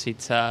use.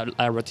 It's a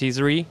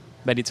rotisserie,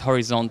 but it's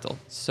horizontal.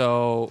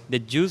 So the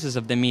juices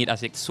of the meat,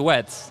 as it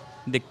sweats,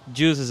 the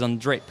juices don't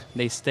drip.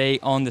 They stay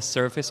on the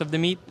surface of the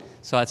meat.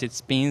 So as it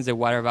spins, the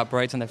water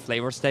evaporates and the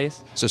flavor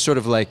stays. So sort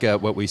of like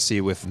what we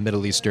see with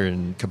Middle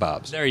Eastern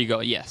kebabs. There you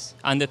go, yes.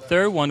 And the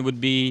third one would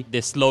be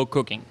the slow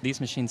cooking.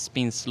 These machines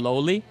spin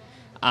slowly.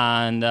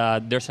 And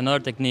there's another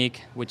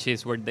technique, which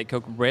is where they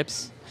cook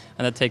ribs.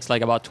 And that takes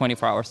like about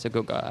 24 hours to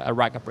cook a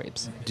rack of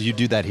ribs. Do you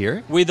do that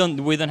here? We don't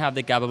have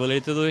the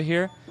capability to do it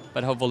here,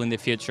 but hopefully in the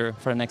future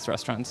for the next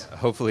restaurants.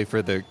 Hopefully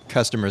for the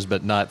customers,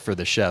 but not for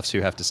the chefs who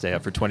have to stay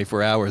up for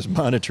 24 hours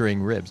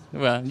monitoring ribs.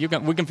 Well, we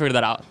can figure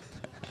that out.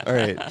 All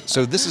right.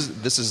 So this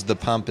is the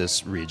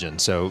Pampas region,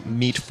 so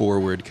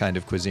meat-forward kind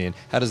of cuisine.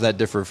 How does that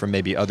differ from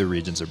maybe other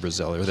regions of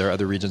Brazil? Are there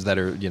other regions that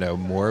are,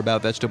 more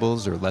about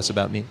vegetables or less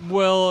about meat?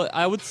 Well,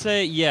 I would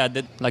say, yeah.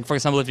 Like, for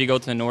example, if you go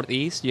to the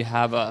northeast, you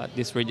have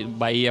this region,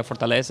 Bahia,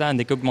 Fortaleza, and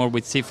they cook more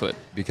with seafood.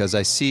 Because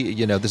I see,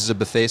 this is a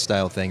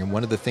buffet-style thing, and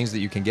one of the things that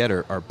you can get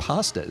are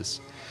pastas.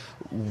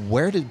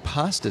 Where did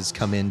pastas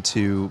come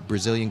into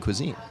Brazilian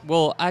cuisine?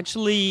 Well,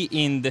 actually,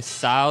 in the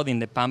south, in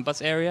the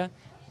Pampas area,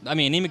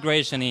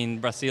 immigration in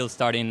Brazil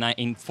started in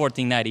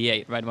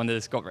 1498, right, when the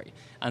discovery.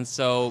 And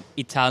so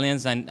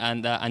Italians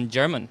and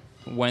German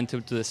went to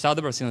the south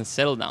of Brazil and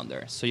settled down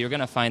there. So you're going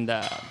to find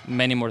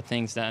many more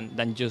things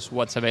than just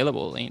what's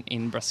available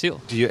in Brazil.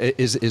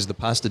 Is the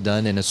pasta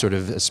done in a sort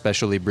of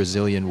especially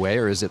Brazilian way,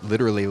 or is it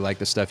literally like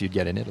the stuff you'd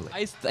get in Italy?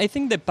 I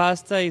think the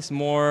pasta is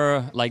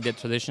more like the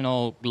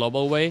traditional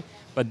global way,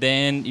 but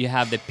then you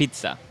have the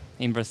pizza.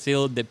 In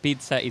Brazil, the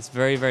pizza is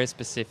very, very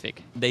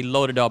specific. They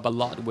load it up a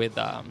lot with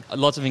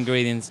lots of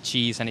ingredients,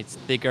 cheese, and it's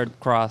thicker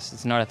crust.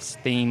 It's not as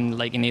thin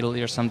like in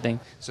Italy or something.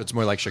 So it's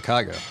more like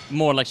Chicago?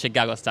 More like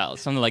Chicago style,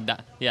 something like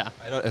that, yeah.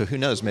 Who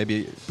knows,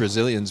 maybe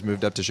Brazilians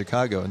moved up to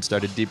Chicago and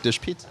started deep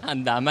dish pizza.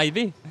 And that might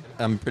be.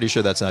 I'm pretty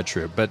sure that's not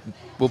true, but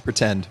we'll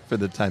pretend for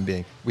the time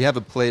being. We have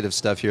a plate of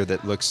stuff here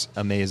that looks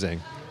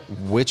amazing.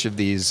 Which of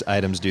these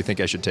items do you think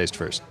I should taste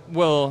first?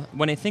 Well,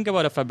 when I think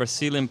about a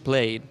Brazilian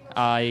plate,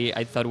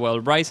 I thought, well,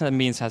 rice and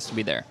beans has to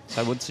be there.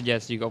 So I would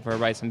suggest you go for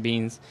rice and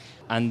beans.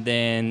 And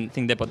then I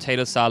think the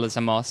potato salad is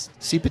a must.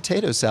 See,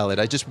 potato salad,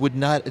 I just would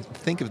not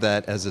think of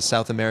that as a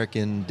South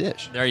American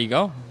dish. There you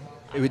go.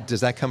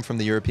 Does that come from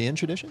the European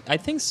tradition? I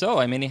think so.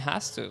 It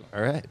has to.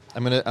 All right.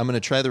 I'm gonna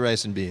try the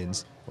rice and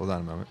beans. Hold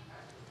on a moment.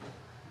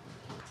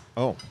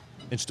 Oh.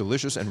 It's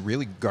delicious and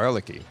really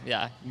garlicky.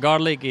 Yeah,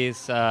 garlic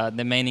is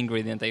the main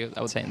ingredient,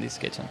 I would say, in this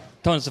kitchen.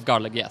 Tons of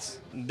garlic, yes.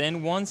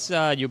 Then once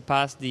you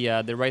pass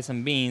the rice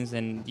and beans,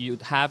 then you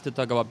have to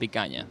talk about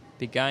picanha.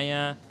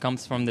 Picanha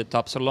comes from the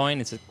top sirloin.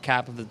 It's a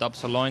cap of the top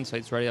sirloin, so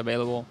it's readily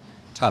available.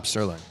 Top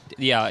sirloin.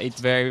 Yeah, it's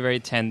very, very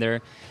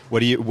tender. What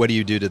do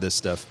you do to this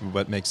stuff?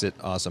 What makes it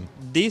awesome?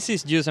 This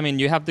is just,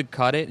 you have to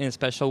cut it in a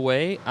special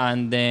way,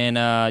 and then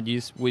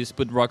we just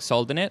put rock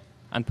salt in it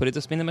and put it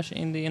to spin the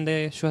machine in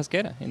the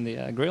churrasquera, in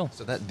the grill.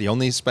 So that the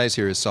only spice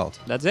here is salt.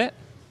 That's it.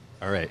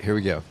 All right, here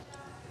we go.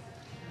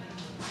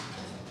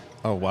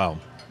 Oh, wow.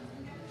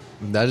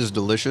 That is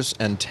delicious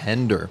and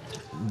tender.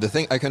 The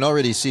thing, I can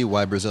already see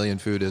why Brazilian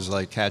food is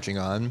like catching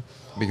on,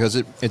 because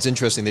it's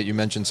interesting that you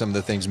mentioned some of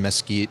the things,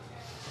 mesquite,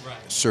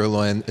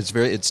 sirloin.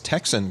 It's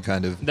Texan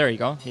kind of. There you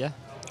go, yeah.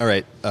 All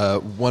right,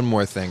 one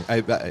more thing.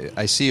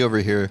 I see over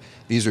here,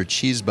 these are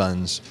cheese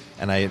buns,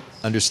 and I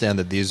understand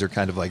that these are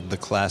kind of like the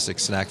classic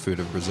snack food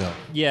of Brazil.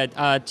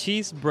 Yeah,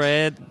 cheese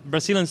bread.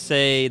 Brazilians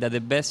say that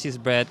the best cheese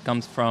bread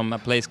comes from a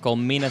place called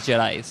Minas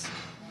Gerais.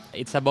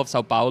 It's above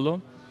Sao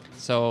Paulo.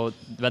 So,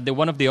 but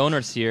one of the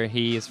owners here,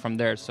 he is from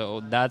there.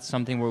 So that's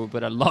something where we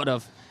put a lot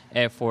of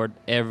effort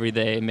every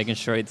day, making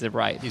sure it's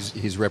right.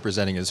 He's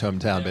representing his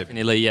hometown, baby.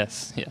 Definitely,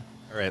 yes, yeah.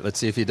 All right, let's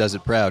see if he does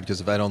it proud,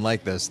 because if I don't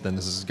like this, then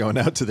this is going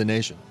out to the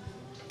nation.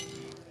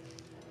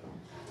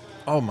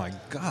 Oh my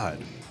God,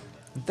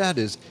 that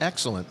is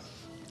excellent.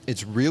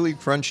 It's really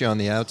crunchy on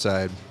the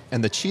outside,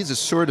 and the cheese is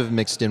sort of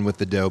mixed in with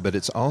the dough, but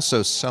it's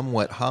also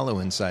somewhat hollow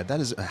inside.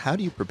 How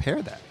do you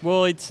prepare that?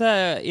 Well, it's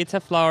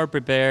a flour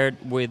prepared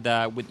with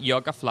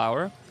yucca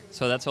flour,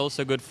 so that's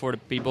also good for the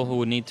people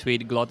who need to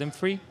eat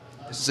gluten-free.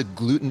 This is a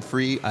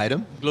gluten-free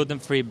item?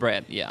 Gluten-free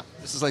bread, yeah.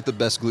 This is like the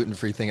best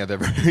gluten-free thing I've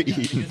ever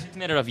eaten. It's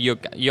made out of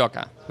yucca.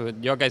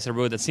 Yucca is a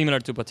root that's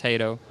similar to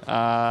potato.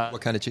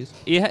 What kind of cheese?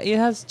 It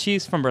has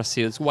cheese from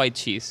Brazil. It's white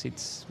cheese.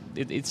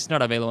 It's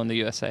not available in the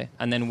USA.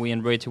 And then we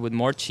enrich it with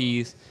more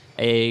cheese,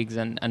 eggs,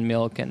 and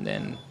milk, and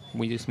then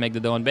we just make the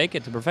dough and bake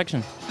it to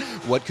perfection.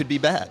 What could be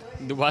bad?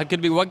 What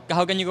could be?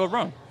 How can you go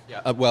wrong?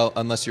 Yeah. Well,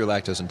 unless you're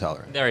lactose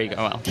intolerant. There you go.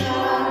 Well.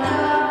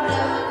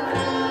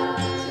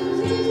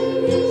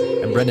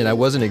 And Brendan, I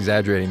wasn't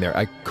exaggerating there.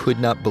 I could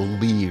not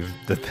believe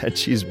that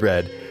cheese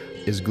bread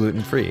is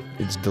gluten-free.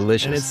 It's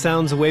delicious. And it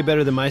sounds way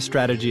better than my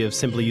strategy of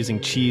simply using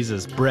cheese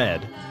as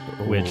bread,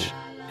 which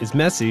is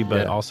messy,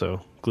 but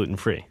also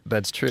gluten-free.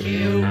 That's true.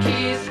 It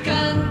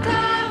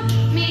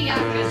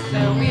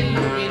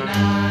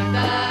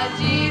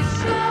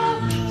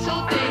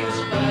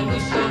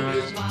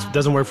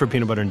doesn't work for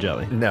peanut butter and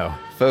jelly. No.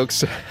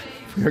 Folks,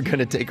 we're going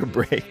to take a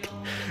break.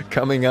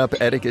 Coming up,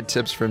 etiquette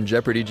tips from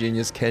Jeopardy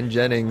genius Ken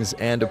Jennings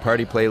and a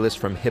party playlist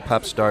from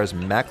hip-hop stars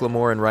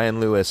Macklemore and Ryan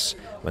Lewis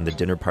when the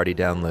Dinner Party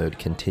Download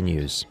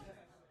continues.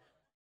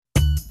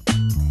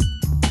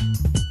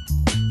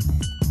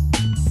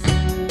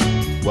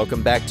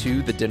 Welcome back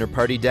to the Dinner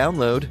Party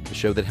Download, the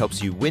show that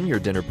helps you win your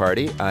dinner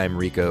party. I'm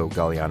Rico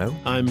Galliano.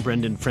 I'm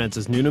Brendan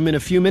Francis Newnham. In a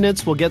few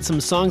minutes, we'll get some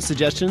song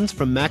suggestions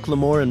from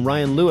Macklemore and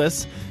Ryan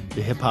Lewis,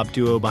 the hip-hop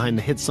duo behind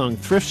the hit song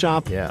Thrift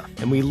Shop. Yeah.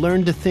 And we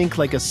learn to think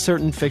like a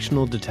certain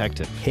fictional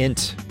detective.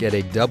 Hint, get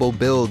a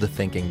double-billed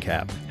thinking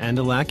cap. And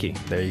a lackey.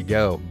 There you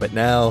go. But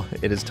now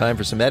it is time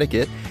for some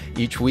etiquette.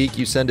 Each week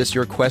you send us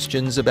your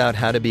questions about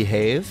how to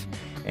behave.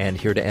 And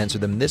here to answer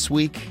them this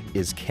week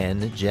is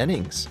Ken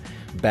Jennings.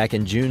 Back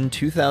in June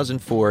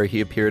 2004,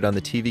 he appeared on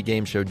the TV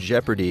game show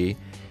Jeopardy!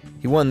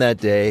 He won that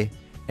day,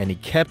 and he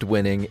kept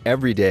winning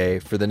every day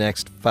for the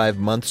next 5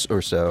 months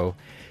or so.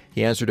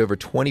 He answered over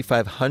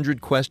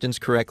 2,500 questions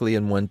correctly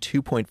and won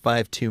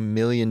 $2.52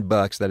 million.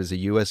 That is a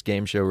U.S.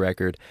 game show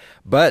record.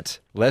 But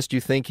lest you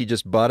think he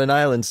just bought an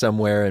island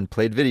somewhere and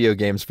played video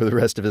games for the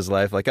rest of his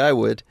life like I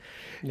would,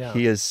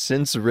 he has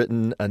since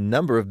written a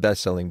number of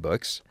best-selling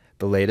books.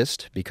 The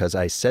latest, Because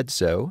I Said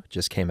So,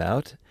 just came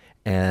out.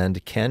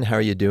 And Ken, how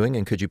are you doing?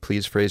 And could you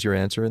please phrase your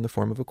answer in the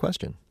form of a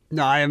question?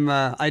 No,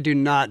 I do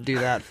not do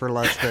that for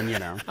less than,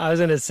 I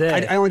was going to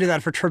say. I only do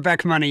that for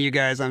Trebek money, you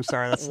guys. I'm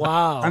sorry.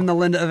 Wow. I'm the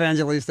Linda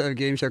Evangelista of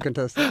game show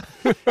contestants.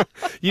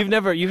 You've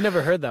never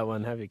heard that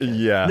one, have you, Ken?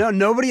 Yeah. No,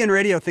 nobody in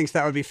radio thinks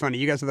that would be funny.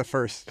 You guys are the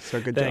first, so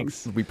good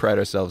Thanks. job. We pride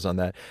ourselves on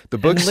that. The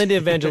books. And Linda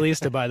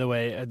Evangelista, by the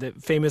way,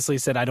 famously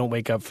said, "I don't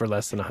wake up for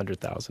less than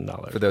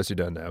 $100,000." For those who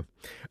don't know.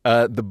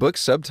 The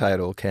book's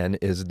subtitle, Ken,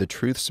 is The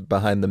Truths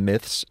Behind the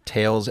Myths,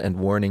 Tales, and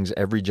Warnings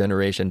Every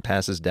Generation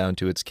Passes Down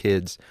to Its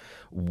Kids.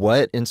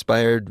 What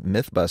inspired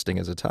myth-busting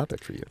as a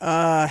topic for you?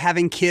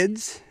 Having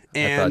kids.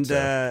 And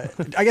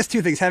I guess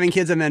two things, having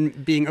kids and then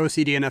being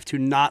OCD enough to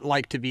not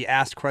like to be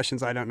asked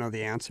questions I don't know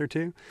the answer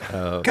to.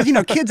 Because,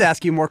 kids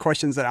ask you more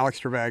questions than Alex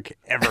Trebek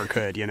ever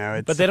could,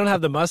 But they don't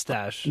have the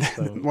mustache.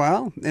 So.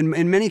 Well,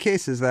 in many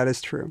cases, that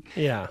is true.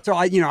 Yeah. So,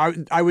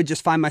 I would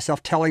just find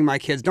myself telling my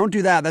kids, don't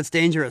do that, that's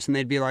dangerous. And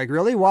they'd be like,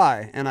 really?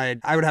 Why? And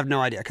I would have no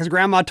idea. Because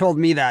Grandma told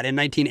me that in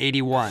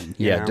 1981.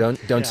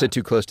 Don't sit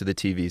too close to the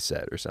TV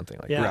set or something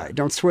like that. Right.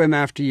 Don't swim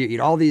after you eat.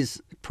 All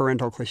these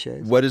parental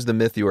cliches. What is the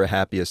myth you are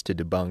happiest to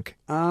debunk?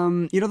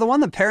 The one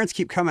that parents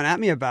keep coming at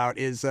me about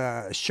is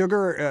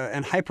sugar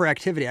and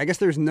hyperactivity. I guess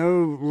there's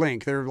no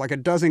link. There are like a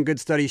dozen good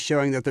studies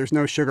showing that there's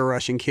no sugar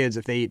rush in kids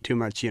if they eat too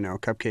much,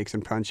 cupcakes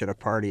and punch at a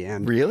party.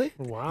 And really?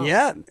 Wow.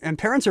 Yeah, and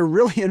parents are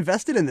really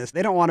invested in this.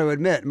 They don't want to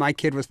admit my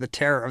kid was the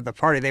terror of the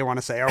party. They want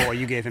to say, oh, well,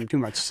 you gave him too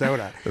much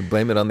soda. Or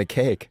blame it on the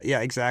cake. Yeah,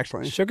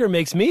 exactly. Sugar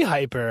makes me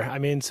hyper. I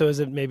mean, so is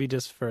it maybe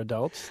just for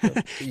adults?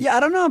 Yeah, I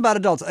don't know about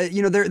adults.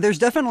 There's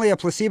definitely a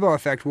placebo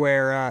effect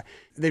where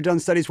they've done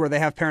studies where they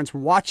have parents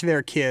watch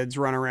their kids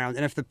run around,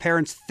 and if the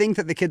parents think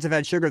that the kids have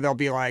had sugar, they'll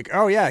be like,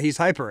 oh yeah, he's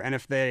hyper. And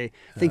if they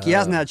think he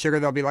hasn't had sugar,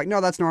 they'll be like,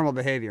 no, that's normal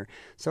behavior.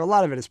 So a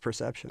lot of it is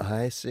perception.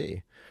 I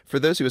see. For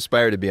those who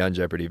aspire to be on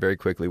Jeopardy, very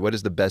quickly, what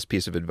is the best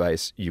piece of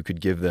advice you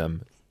could give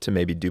them to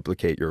maybe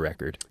duplicate your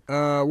record?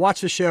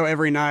 Watch the show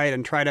every night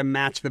and try to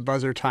match the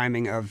buzzer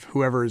timing of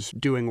whoever's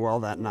doing well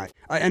that night.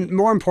 And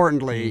more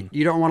importantly,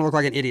 you don't want to look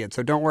like an idiot,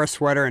 so don't wear a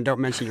sweater and don't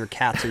mention your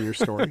cats in your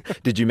story.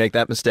 Did you make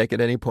that mistake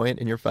at any point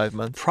in your 5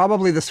 months?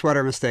 Probably the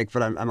sweater mistake,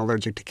 but I'm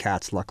allergic to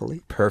cats,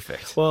 luckily.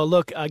 Perfect. Well,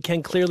 look,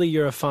 Ken, clearly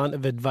you're a font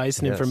of advice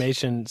and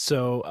information,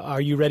 so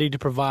are you ready to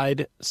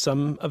provide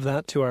some of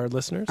that to our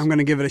listeners? I'm going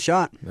to give it a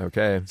shot.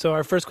 Okay. So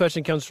our first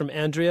question comes from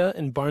Andrea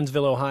in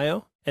Barnesville,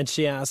 Ohio, and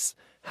she asks,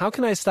 how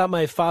can I stop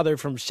my father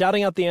from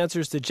shouting out the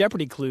answers to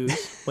Jeopardy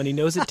clues when he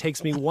knows it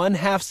takes me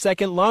 1/2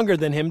 second longer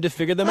than him to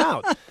figure them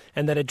out,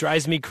 and that it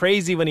drives me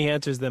crazy when he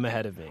answers them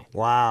ahead of me?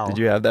 Wow. Did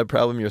you have that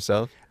problem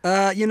yourself?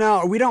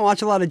 We don't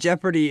watch a lot of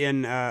Jeopardy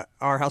in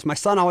our house. My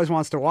son always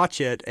wants to watch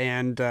it,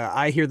 and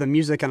I hear the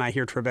music and I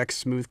hear Trebek's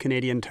smooth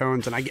Canadian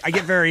tones, and I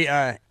get very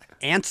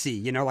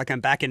antsy, like I'm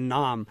back in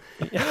Nam.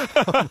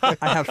 I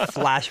have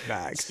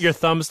flashbacks. Your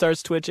thumb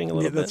starts twitching a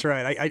little bit? That's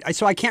right.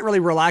 So I can't really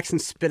relax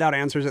and spit out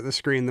answers at the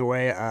screen the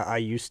way I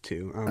used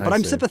to. But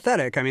I'm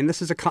sympathetic. I mean,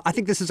 I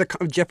think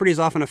Jeopardy is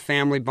often a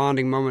family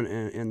bonding moment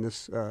in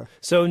this.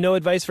 So no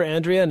advice for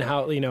Andrea and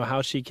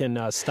how she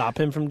can stop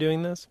him from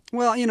doing this?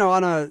 Well,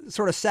 on a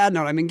sort of sad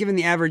note, I mean, given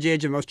the average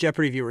age of most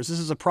Jeopardy viewers, this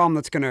is a problem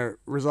that's going to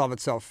resolve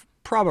itself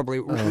probably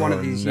one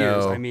of these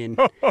years. I mean,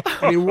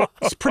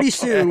 pretty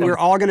soon we're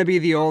all going to be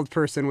the old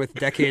person with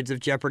decades of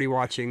Jeopardy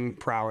watching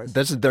prowess.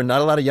 There are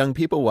not a lot of young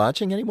people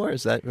watching anymore?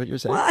 Is that what you're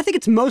saying? Well, I think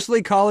it's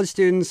mostly college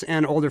students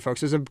and older folks.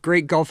 There's a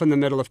great gulf in the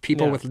middle of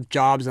people with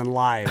jobs and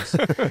lives.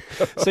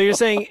 So you're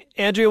saying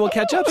Andrea will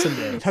catch up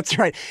someday? That's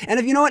right. And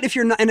if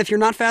you're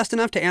not fast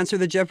enough to answer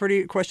the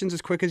Jeopardy questions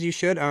as quick as you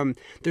should,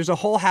 there's a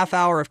whole half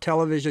hour of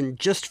television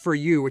just for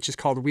you, which is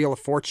called Wheel of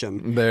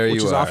Fortune,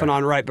 which is often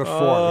on right before.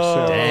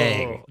 Oh,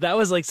 dang. That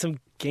was like some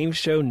game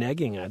show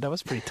negging. That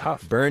was pretty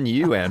tough. Burn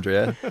you,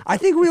 Andrea. I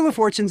think Wheel of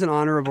Fortune's an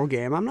honorable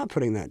game. I'm not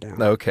putting that down.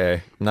 Okay.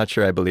 I'm not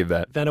sure I believe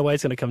that. Vanna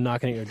White's going to come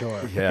knocking at your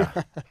door.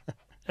 Yeah.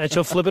 And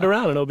she'll flip it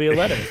around and it'll be a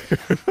letter.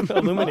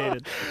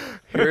 Illuminated.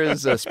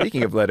 Here's,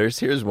 speaking of letters,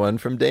 here's one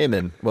from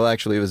Damon. Well,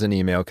 actually, it was an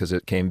email because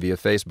it came via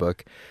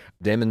Facebook.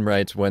 Damon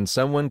writes, when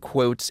someone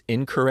quotes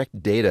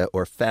incorrect data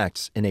or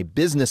facts in a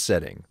business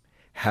setting,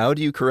 how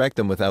do you correct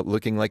them without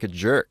looking like a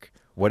jerk?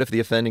 What if the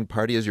offending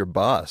party is your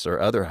boss or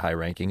other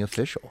high-ranking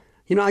official?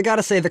 I got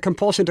to say, the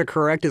compulsion to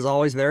correct is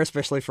always there,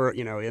 especially for,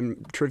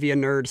 in trivia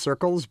nerd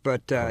circles.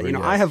 But,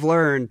 I have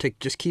learned to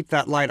just keep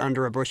that light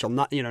under a bushel.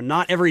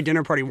 Not every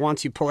dinner party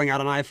wants you pulling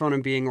out an iPhone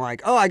and being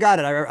like, oh, I got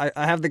it.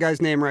 I have the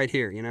guy's name right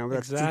here.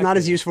 That's It's not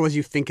as useful as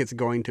you think it's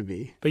going to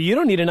be. But you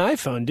don't need an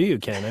iPhone, do you,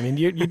 Ken? I mean,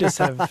 you just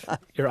have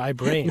your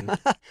iBrain.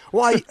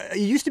 Well, it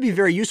used to be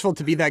very useful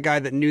to be that guy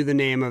that knew the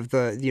name of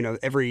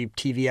every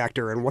TV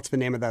actor and what's the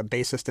name of that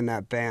bassist in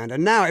that band.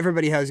 And now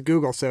everybody has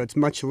Google, so it's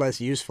much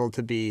less useful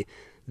to be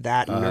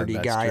that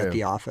nerdy guy at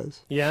the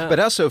office. Yeah. But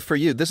also for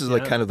you, this is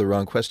like kind of the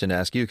wrong question to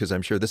ask you, because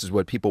I'm sure this is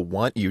what people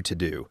want you to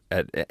do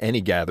at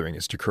any gathering,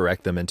 is to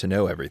correct them and to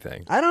know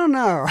everything. I don't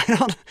know.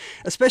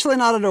 Especially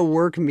not at a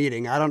work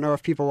meeting. I don't know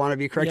if people want to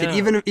be corrected,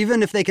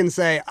 even if they can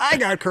say, I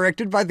got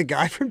corrected by the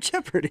guy from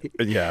Jeopardy.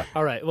 Yeah.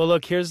 All right. Well,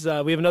 look, here's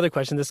we have another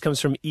question. This comes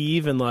from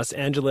Eve in Los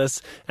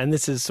Angeles, and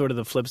this is sort of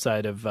the flip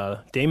side of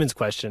Damon's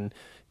question.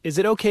 Is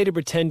it okay to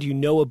pretend you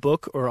know a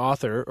book or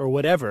author or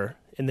whatever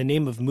in the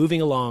name of moving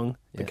along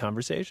the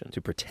conversation?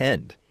 To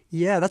pretend.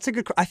 Yeah, that's a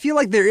good... I feel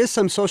like there is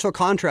some social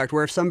contract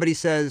where if somebody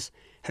says,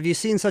 have you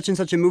seen such and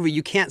such a movie?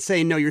 You can't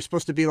say no. You're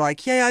supposed to be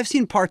like, yeah, I've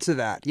seen parts of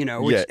that,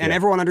 and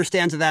everyone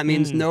understands that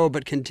means no,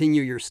 but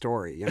continue your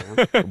story,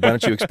 Why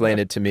don't you explain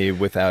it to me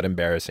without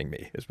embarrassing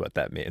me, is what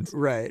that means.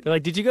 Right. They're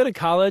like, did you go to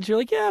college? You're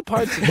like, yeah,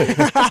 parts of it.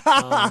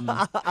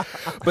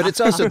 But it's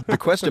also, the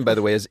question, by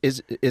the way,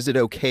 is it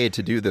okay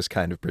to do this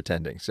kind of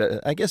pretending? So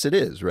I guess it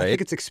is, right? I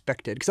think it's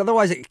expected, because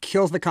otherwise it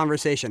kills the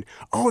conversation.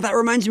 Oh, that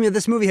reminds me of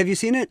this movie. Have you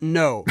seen it?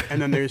 No. And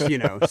then there's,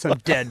 some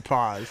dead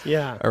pause.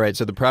 Yeah. All right,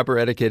 so the proper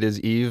etiquette is,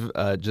 Eve,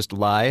 just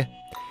lie.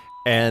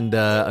 And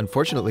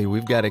unfortunately,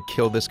 we've got to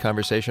kill this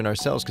conversation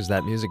ourselves because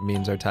that music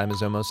means our time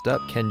is almost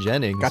up. Ken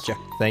Jennings. Gotcha.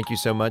 Thank you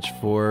so much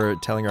for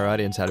telling our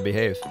audience how to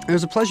behave. It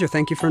was a pleasure.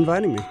 Thank you for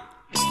inviting me.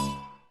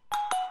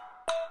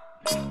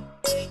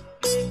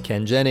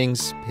 Ken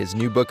Jennings. His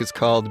new book is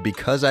called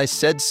Because I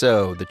Said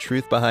So, The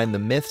Truth Behind the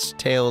Myths,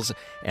 Tales,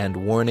 and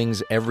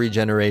Warnings Every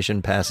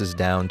Generation Passes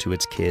Down to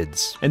Its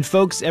Kids. And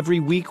folks, every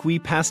week we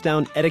pass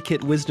down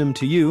etiquette wisdom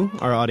to you,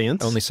 our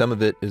audience. Only some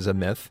of it is a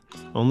myth.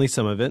 Only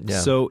some of it.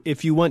 Yeah. So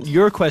if you want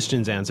your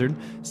questions answered,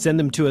 send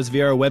them to us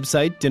via our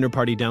website,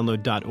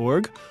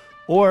 dinnerpartydownload.org,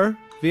 or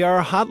via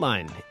our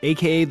hotline,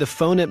 a.k.a. the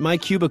phone at my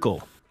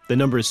cubicle. The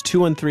number is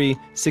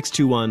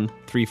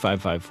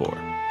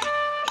 213-621-3554.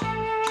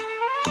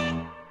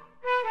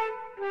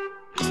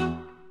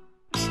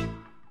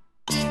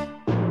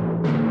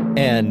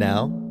 And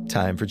now,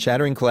 time for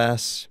Chattering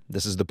Class.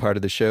 This is the part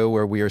of the show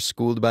where we are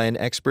schooled by an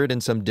expert in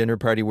some dinner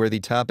party-worthy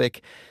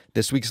topic.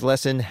 This week's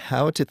lesson,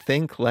 How to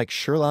Think Like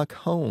Sherlock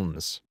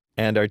Holmes.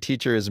 And our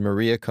teacher is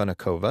Maria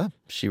Konakova.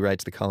 She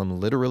writes the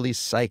column Literally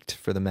Psyched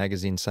for the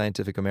magazine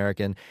Scientific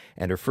American,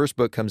 and her first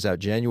book comes out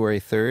January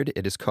 3rd.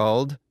 It is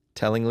called,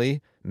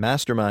 tellingly,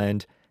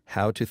 Mastermind,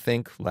 How to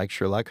Think Like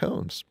Sherlock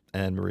Holmes.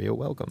 And Maria,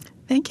 welcome.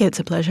 Thank you. It's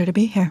a pleasure to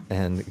be here.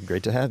 And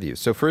great to have you.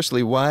 So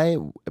firstly, why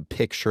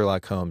pick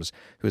Sherlock Holmes,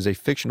 who is a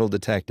fictional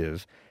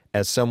detective,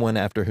 as someone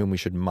after whom we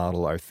should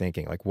model our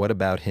thinking? Like, what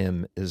about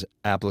him is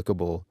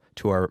applicable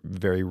to our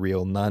very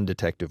real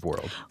non-detective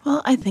world?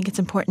 Well, I think it's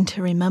important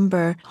to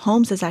remember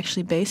Holmes is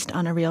actually based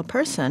on a real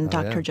person,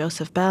 Dr.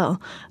 Joseph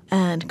Bell.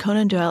 And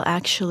Conan Doyle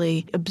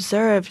actually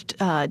observed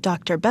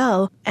Dr.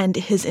 Bell and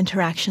his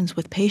interactions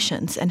with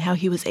patients and how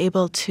he was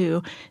able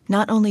to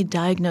not only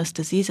diagnose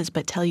diseases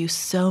but tell you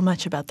so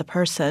much about the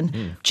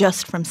person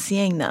just from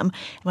seeing them.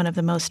 One of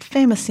the most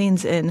famous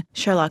scenes in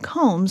Sherlock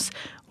Holmes,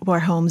 where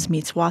Holmes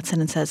meets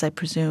Watson and says, I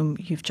presume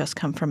you've just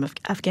come from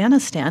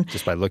Afghanistan.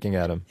 Just by looking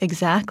at him.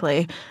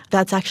 Exactly.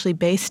 That's actually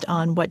based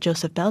on what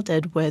Joseph Bell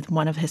did with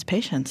one of his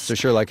patients. So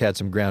Sherlock had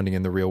some grounding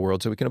in the real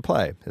world, so we can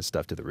apply his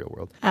stuff to the real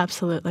world.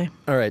 Absolutely.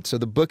 All right, so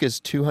the book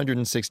is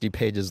 260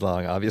 pages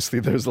long.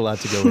 Obviously, there's a lot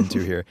to go into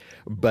here.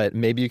 But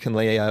maybe you can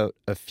lay out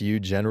a few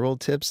general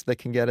tips that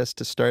can get us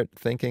to start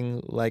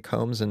thinking like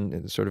Holmes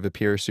and sort of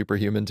appear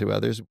superhuman to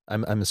others.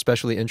 I'm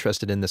especially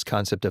interested in this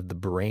concept of the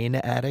brain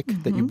attic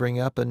that you bring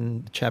up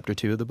in Chapter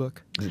 2 of the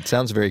book. It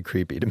sounds very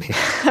creepy to me.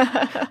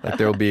 Like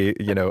there'll be,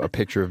 a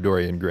picture of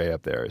Dorian Gray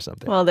up there or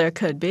something. Well, there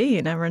could be.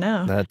 You never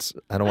know.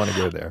 I don't want to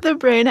go there. The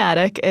brain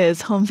attic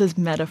is Holmes's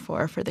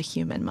metaphor for the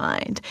human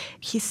mind.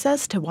 He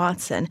says to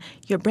Watson,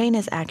 your brain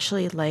is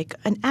actually like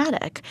an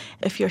attic.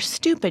 If you're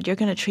stupid, you're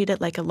going to treat it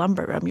like a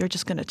lumber room. You're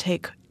just going to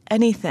take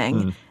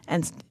anything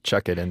and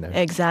chuck it in there.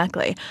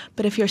 Exactly.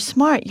 But if you're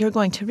smart, you're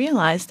going to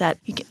realize that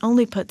you can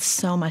only put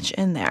so much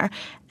in there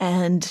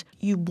and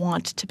you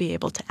want to be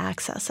able to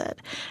access it.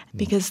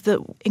 Because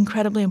the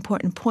incredibly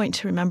important point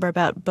to remember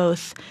about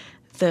both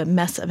the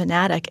mess of an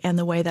attic and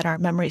the way that our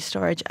memory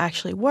storage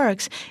actually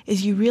works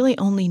is you really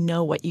only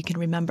know what you can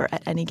remember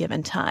at any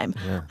given time.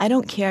 Yeah. I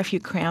don't care if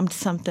you crammed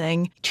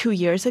something 2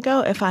 years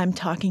ago. If I'm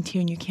talking to you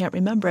and you can't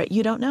remember it,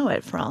 you don't know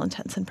it for all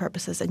intents and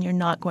purposes, and you're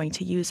not going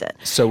to use it.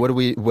 So what do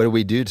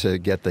we do to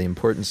get the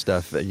important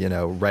stuff,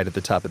 right at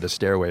the top of the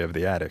stairway of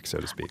the attic, so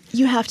to speak?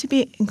 You have to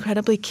be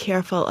incredibly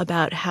careful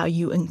about how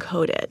you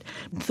encode it.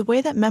 The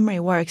way that memory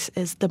works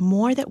is the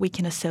more that we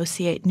can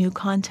associate new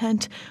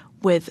content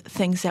with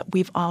things that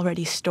we've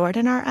already stored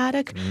in our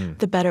attic,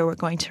 the better we're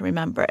going to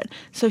remember it.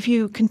 So if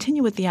you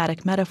continue with the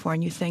attic metaphor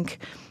and you think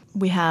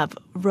we have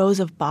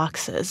rows of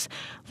boxes,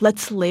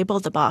 let's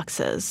label the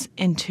boxes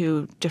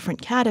into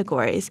different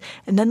categories,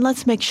 and then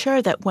let's make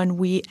sure that when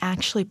we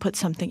actually put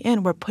something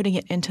in, we're putting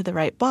it into the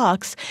right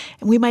box.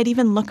 And we might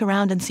even look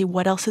around and see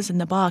what else is in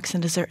the box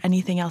and is there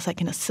anything else I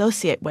can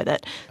associate with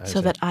it so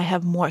that I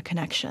have more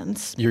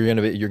connections. You're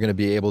going to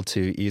be able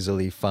to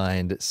easily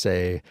find,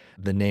 say,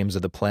 the names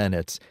of the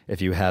planets if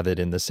you have it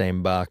in the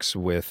same box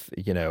with,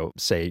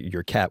 say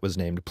your cat was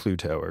named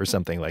Pluto or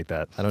something like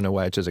that. I don't know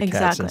why I chose a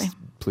cat since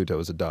Pluto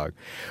is a dog.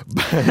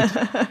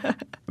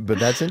 But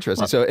that's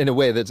interesting. So in a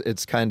way,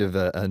 it's kind of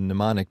a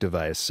mnemonic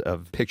device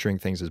of picturing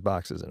things as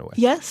boxes in a way.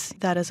 Yes,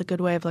 that is a good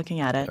way of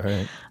looking at it. All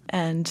right.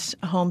 And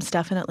Holmes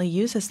definitely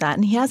uses that.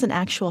 And he has an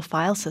actual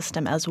file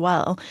system as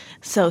well.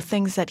 So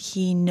things that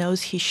he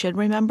knows he should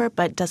remember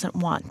but doesn't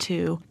want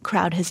to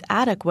crowd his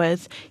attic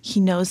with, he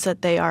knows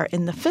that they are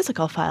in the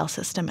physical file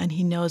system and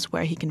he knows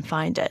where he can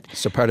find it.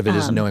 So part of it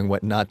is knowing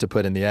what not to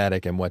put in the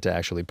attic and what to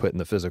actually put in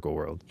the physical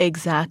world.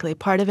 Exactly.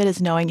 Part of it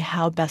is knowing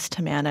how best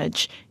to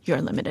manage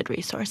your limited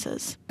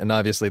resources. And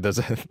obviously,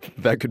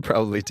 that could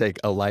probably take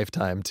a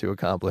lifetime to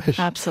accomplish.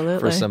 Absolutely.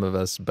 For some of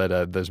us,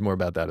 but there's more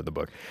about that in the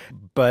book.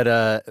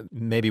 But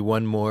maybe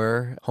one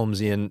more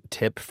Holmesian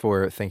tip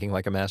for thinking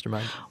like a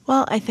mastermind?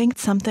 Well, I think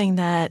something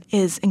that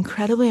is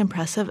incredibly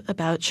impressive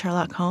about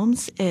Sherlock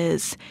Holmes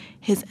is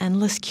his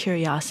endless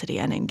curiosity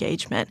and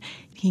engagement.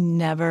 He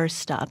never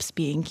stops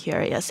being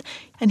curious.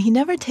 And he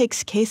never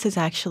takes cases,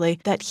 actually,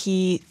 that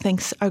he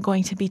thinks are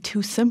going to be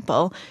too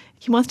simple.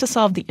 He wants to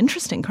solve the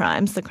interesting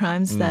crimes, the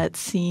crimes that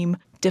seem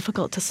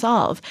difficult to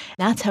solve.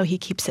 That's how he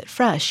keeps it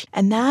fresh.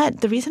 And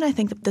the reason I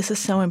think that this is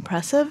so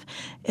impressive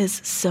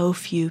is so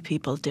few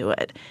people do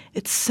it.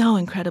 It's so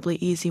incredibly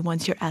easy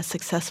once you're as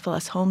successful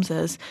as Holmes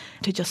is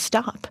to just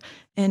stop.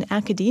 In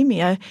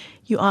academia,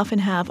 you often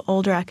have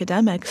older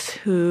academics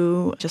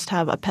who just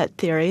have a pet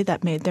theory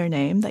that made their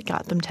name, that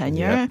got them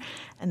tenure,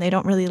 and they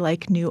don't really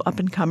like new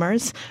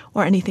up-and-comers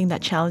or anything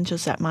that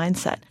challenges that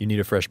mindset. You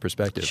need a fresh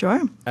perspective.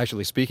 Sure.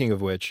 Actually, speaking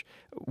of which,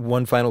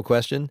 one final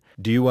question.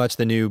 Do you watch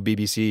the new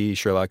BBC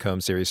Sherlock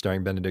Holmes series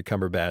starring Benedict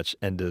Cumberbatch,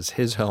 and does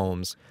his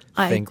Holmes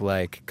think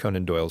like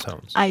Conan Doyle's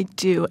Holmes? I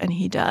do, and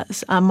he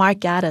does. Mark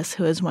Gatiss,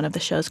 who is one of the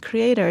show's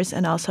creators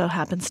and also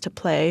happens to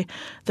play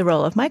the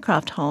role of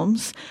Mycroft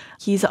Holmes,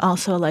 he's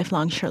also a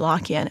lifelong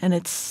Sherlockian, and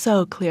it's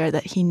so clear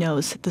that he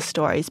knows the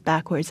stories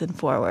backwards and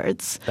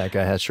forwards. That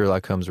guy has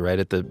Sherlock Holmes right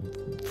at the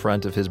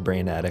front of his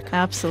brain attic.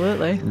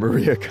 Absolutely.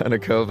 Maria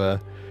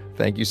Konnikova,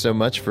 thank you so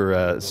much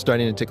for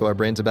starting to tickle our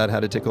brains about how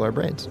to tickle our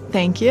brains.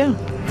 Thank you.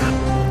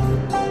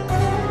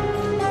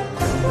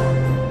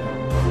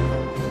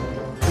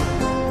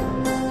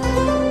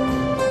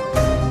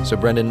 So,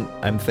 Brendan,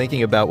 I'm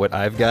thinking about what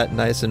I've got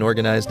nice and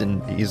organized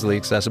and easily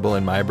accessible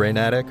in my brain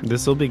attic.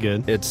 This will be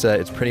good. It's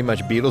pretty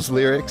much Beatles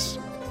lyrics,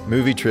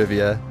 movie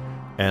trivia,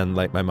 and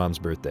like my mom's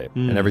birthday.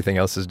 And everything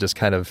else is just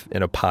kind of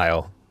in a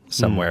pile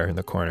somewhere in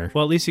the corner.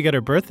 Well, at least you got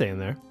her birthday in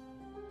there.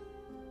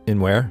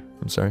 In where?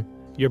 I'm sorry?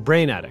 Your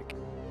brain attic.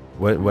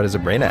 What is a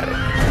brain attic?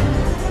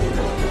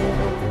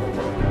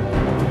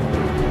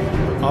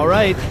 All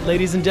right,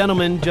 ladies and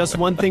gentlemen, just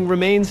one thing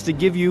remains to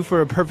give you for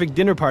a perfect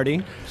dinner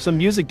party, some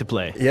music to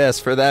play. Yes,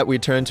 for that we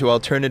turn to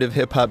alternative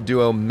hip-hop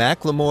duo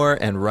Macklemore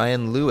and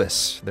Ryan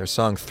Lewis. Their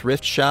song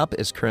Thrift Shop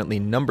is currently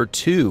number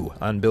 2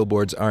 on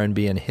Billboard's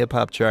R&B and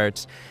hip-hop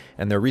charts,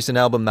 and their recent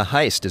album The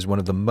Heist is one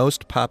of the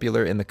most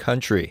popular in the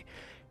country.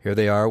 Here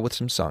they are with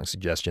some song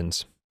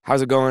suggestions.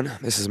 How's it going?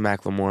 This is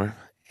Macklemore,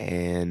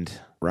 and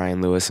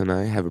Ryan Lewis and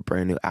I have a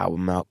brand new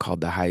album out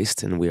called The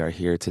Heist, and we are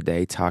here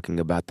today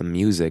talking about the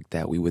music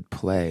that we would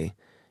play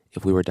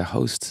if we were to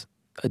host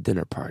a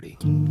dinner party.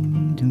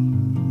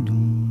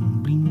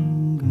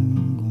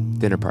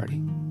 Dinner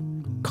party.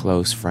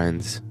 Close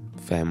friends,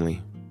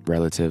 family,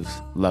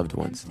 relatives, loved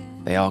ones.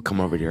 They all come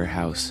over to your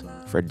house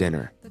for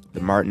dinner.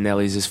 The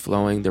Martinelli's is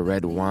flowing, the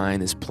red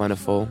wine is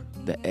plentiful,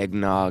 the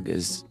eggnog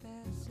is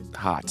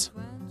hot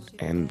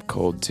and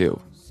cold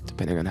too,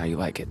 depending on how you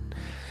like it.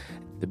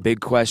 The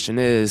big question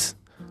is,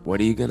 what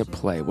are you going to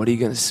play? What are you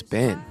going to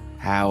spin?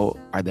 How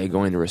are they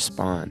going to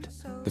respond?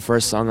 The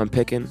first song I'm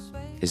picking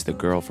is The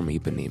Girl from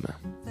Ipanema,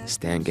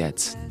 Stan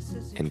Getz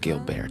and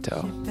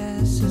Gilberto.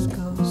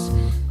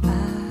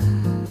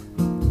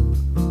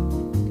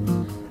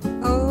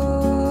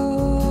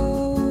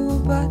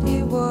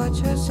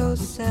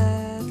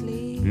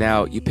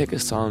 Now, you pick a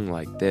song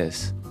like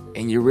this,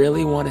 and you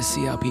really want to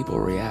see how people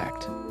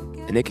react.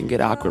 And it can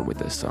get awkward with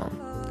this song.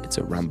 It's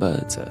a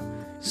rumba, it's a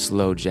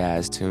slow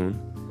jazz tune,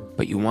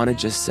 but you want to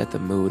just set the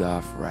mood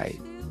off right.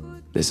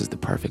 This is the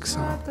perfect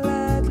song.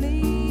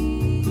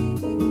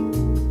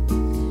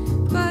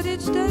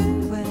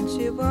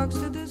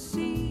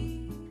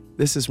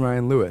 This is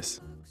Ryan Lewis.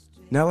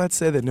 Now let's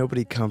say that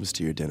nobody comes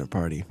to your dinner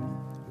party.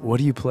 What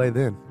do you play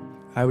then?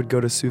 I would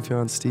go to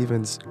Sufjan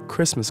Stevens'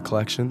 Christmas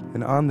collection,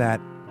 and on that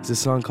is a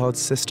song called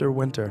Sister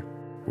Winter,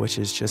 which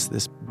is just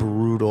this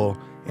brutal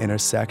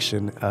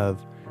intersection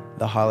of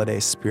the holiday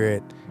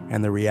spirit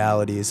and the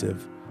realities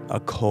of a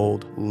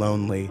cold,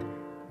 lonely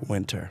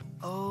winter.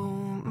 Oh,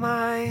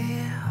 my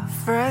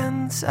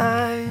friends,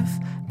 I've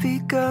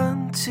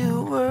begun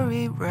to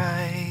worry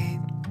right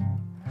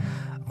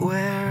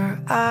where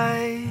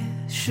I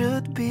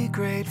should be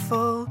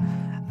grateful,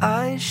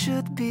 I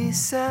should be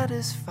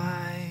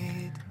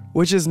satisfied.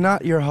 Which is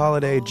not your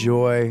holiday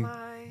joy.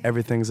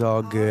 Everything's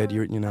all good.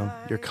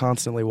 You're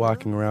constantly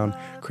walking around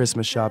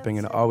Christmas shopping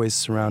and always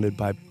surrounded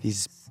by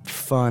these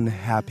fun,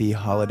 happy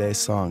holiday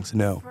songs.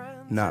 No,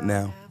 not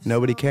now.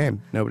 Nobody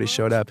came. Nobody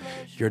showed up.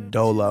 You're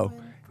dolo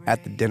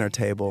at the dinner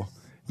table.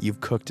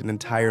 You've cooked an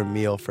entire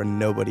meal for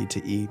nobody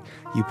to eat.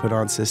 You put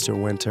on Sister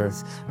Winter.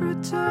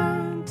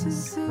 Return to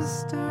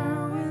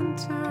Sister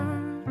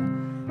Winter,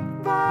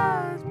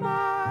 but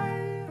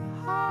my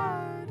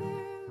heart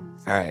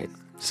is... All right,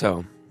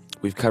 so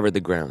we've covered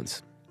the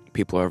grounds.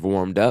 People have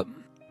warmed up.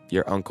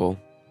 Your uncle,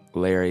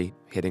 Larry,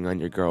 hitting on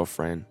your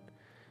girlfriend.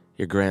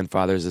 Your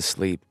grandfather's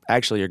asleep.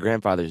 Actually, your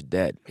grandfather's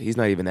dead. He's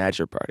not even at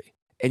your party.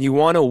 And you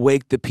want to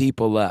wake the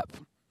people up.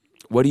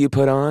 What do you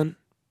put on?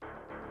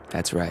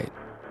 That's right.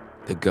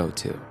 The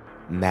go-to,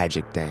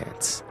 Magic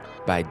Dance,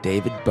 by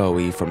David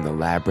Bowie from the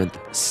Labyrinth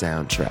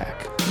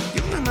soundtrack.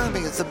 You remind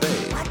me of the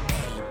babe.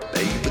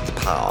 Babe with the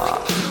power.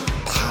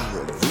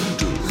 Power of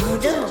voodoo.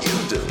 Voodoo.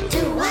 You do.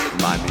 Do what?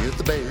 Remind me of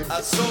the babe.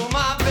 I saw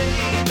my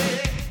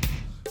baby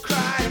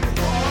crying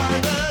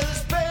for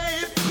this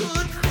babe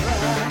could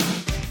cry.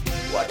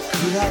 What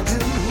could I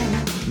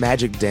do?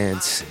 Magic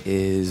Dance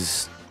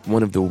is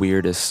one of the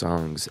weirdest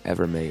songs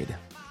ever made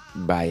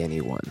by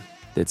anyone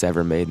that's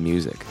ever made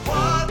music.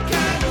 What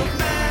kind of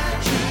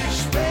magic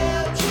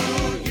spell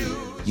to you?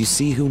 You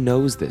see who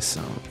knows this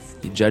song.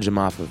 You judge them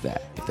off of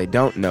that. If they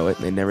don't know it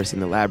and they've never seen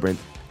The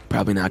Labyrinth,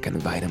 probably not going to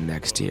invite them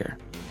next year.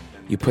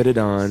 You put it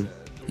on,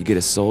 you get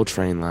a Soul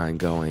Train line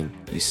going,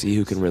 you see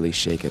who can really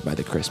shake it by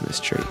the Christmas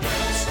tree.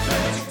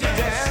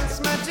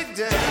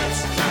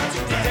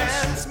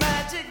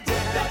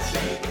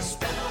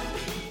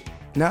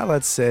 Now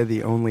let's say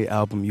the only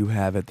album you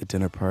have at the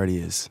dinner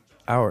party is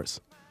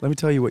ours. Let me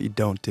tell you what you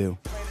don't do.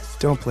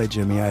 Don't play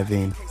Jimmy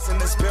Iovine.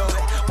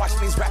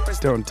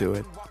 Don't do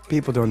it.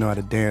 People don't know how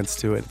to dance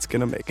to it. It's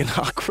gonna make it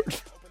awkward.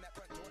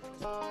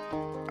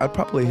 I'd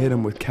probably hit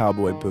him with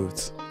cowboy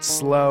boots.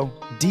 Slow,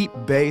 deep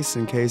bass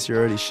in case you're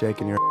already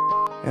shaking your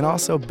and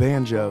also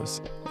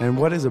banjos. And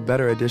what is a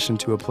better addition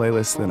to a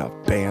playlist than a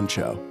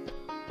banjo?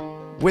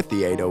 With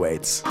the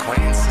 808s.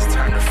 Acquaintances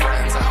turn to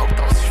friends. I hope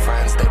those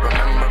friends, they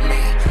remember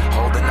me.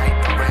 Hold the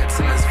night for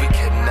ransom as we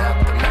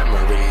kidnap the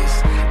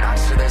memories. Not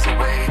sure there's a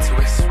way to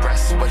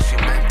express what you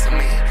meant to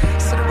me.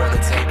 Sit around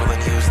the table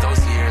and use those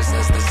years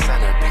as the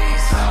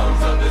centerpiece.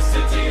 Sounds of the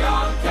city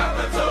on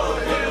Capitol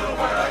Hill,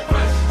 where I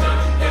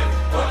question if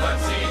what I'm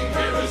seeing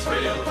here is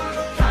real.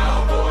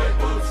 Cowboy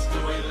boots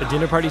doing A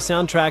dinner party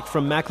soundtrack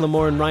from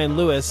Macklemore and Ryan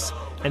Lewis.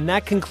 And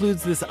that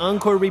concludes this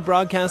encore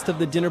rebroadcast of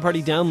the Dinner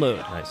Party Download.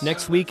 Nice.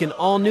 Next week, an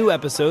all-new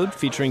episode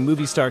featuring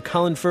movie star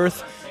Colin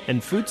Firth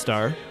and food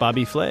star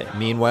Bobby Flay.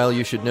 Meanwhile,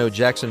 you should know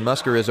Jackson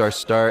Musker is our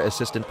star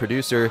assistant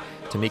producer.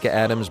 Tamika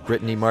Adams,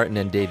 Brittany Martin,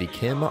 and Davey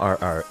Kim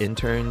are our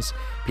interns.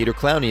 Peter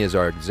Clowney is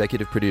our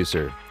executive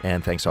producer.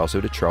 And thanks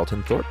also to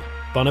Charlton Thorpe.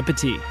 Bon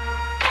appetit.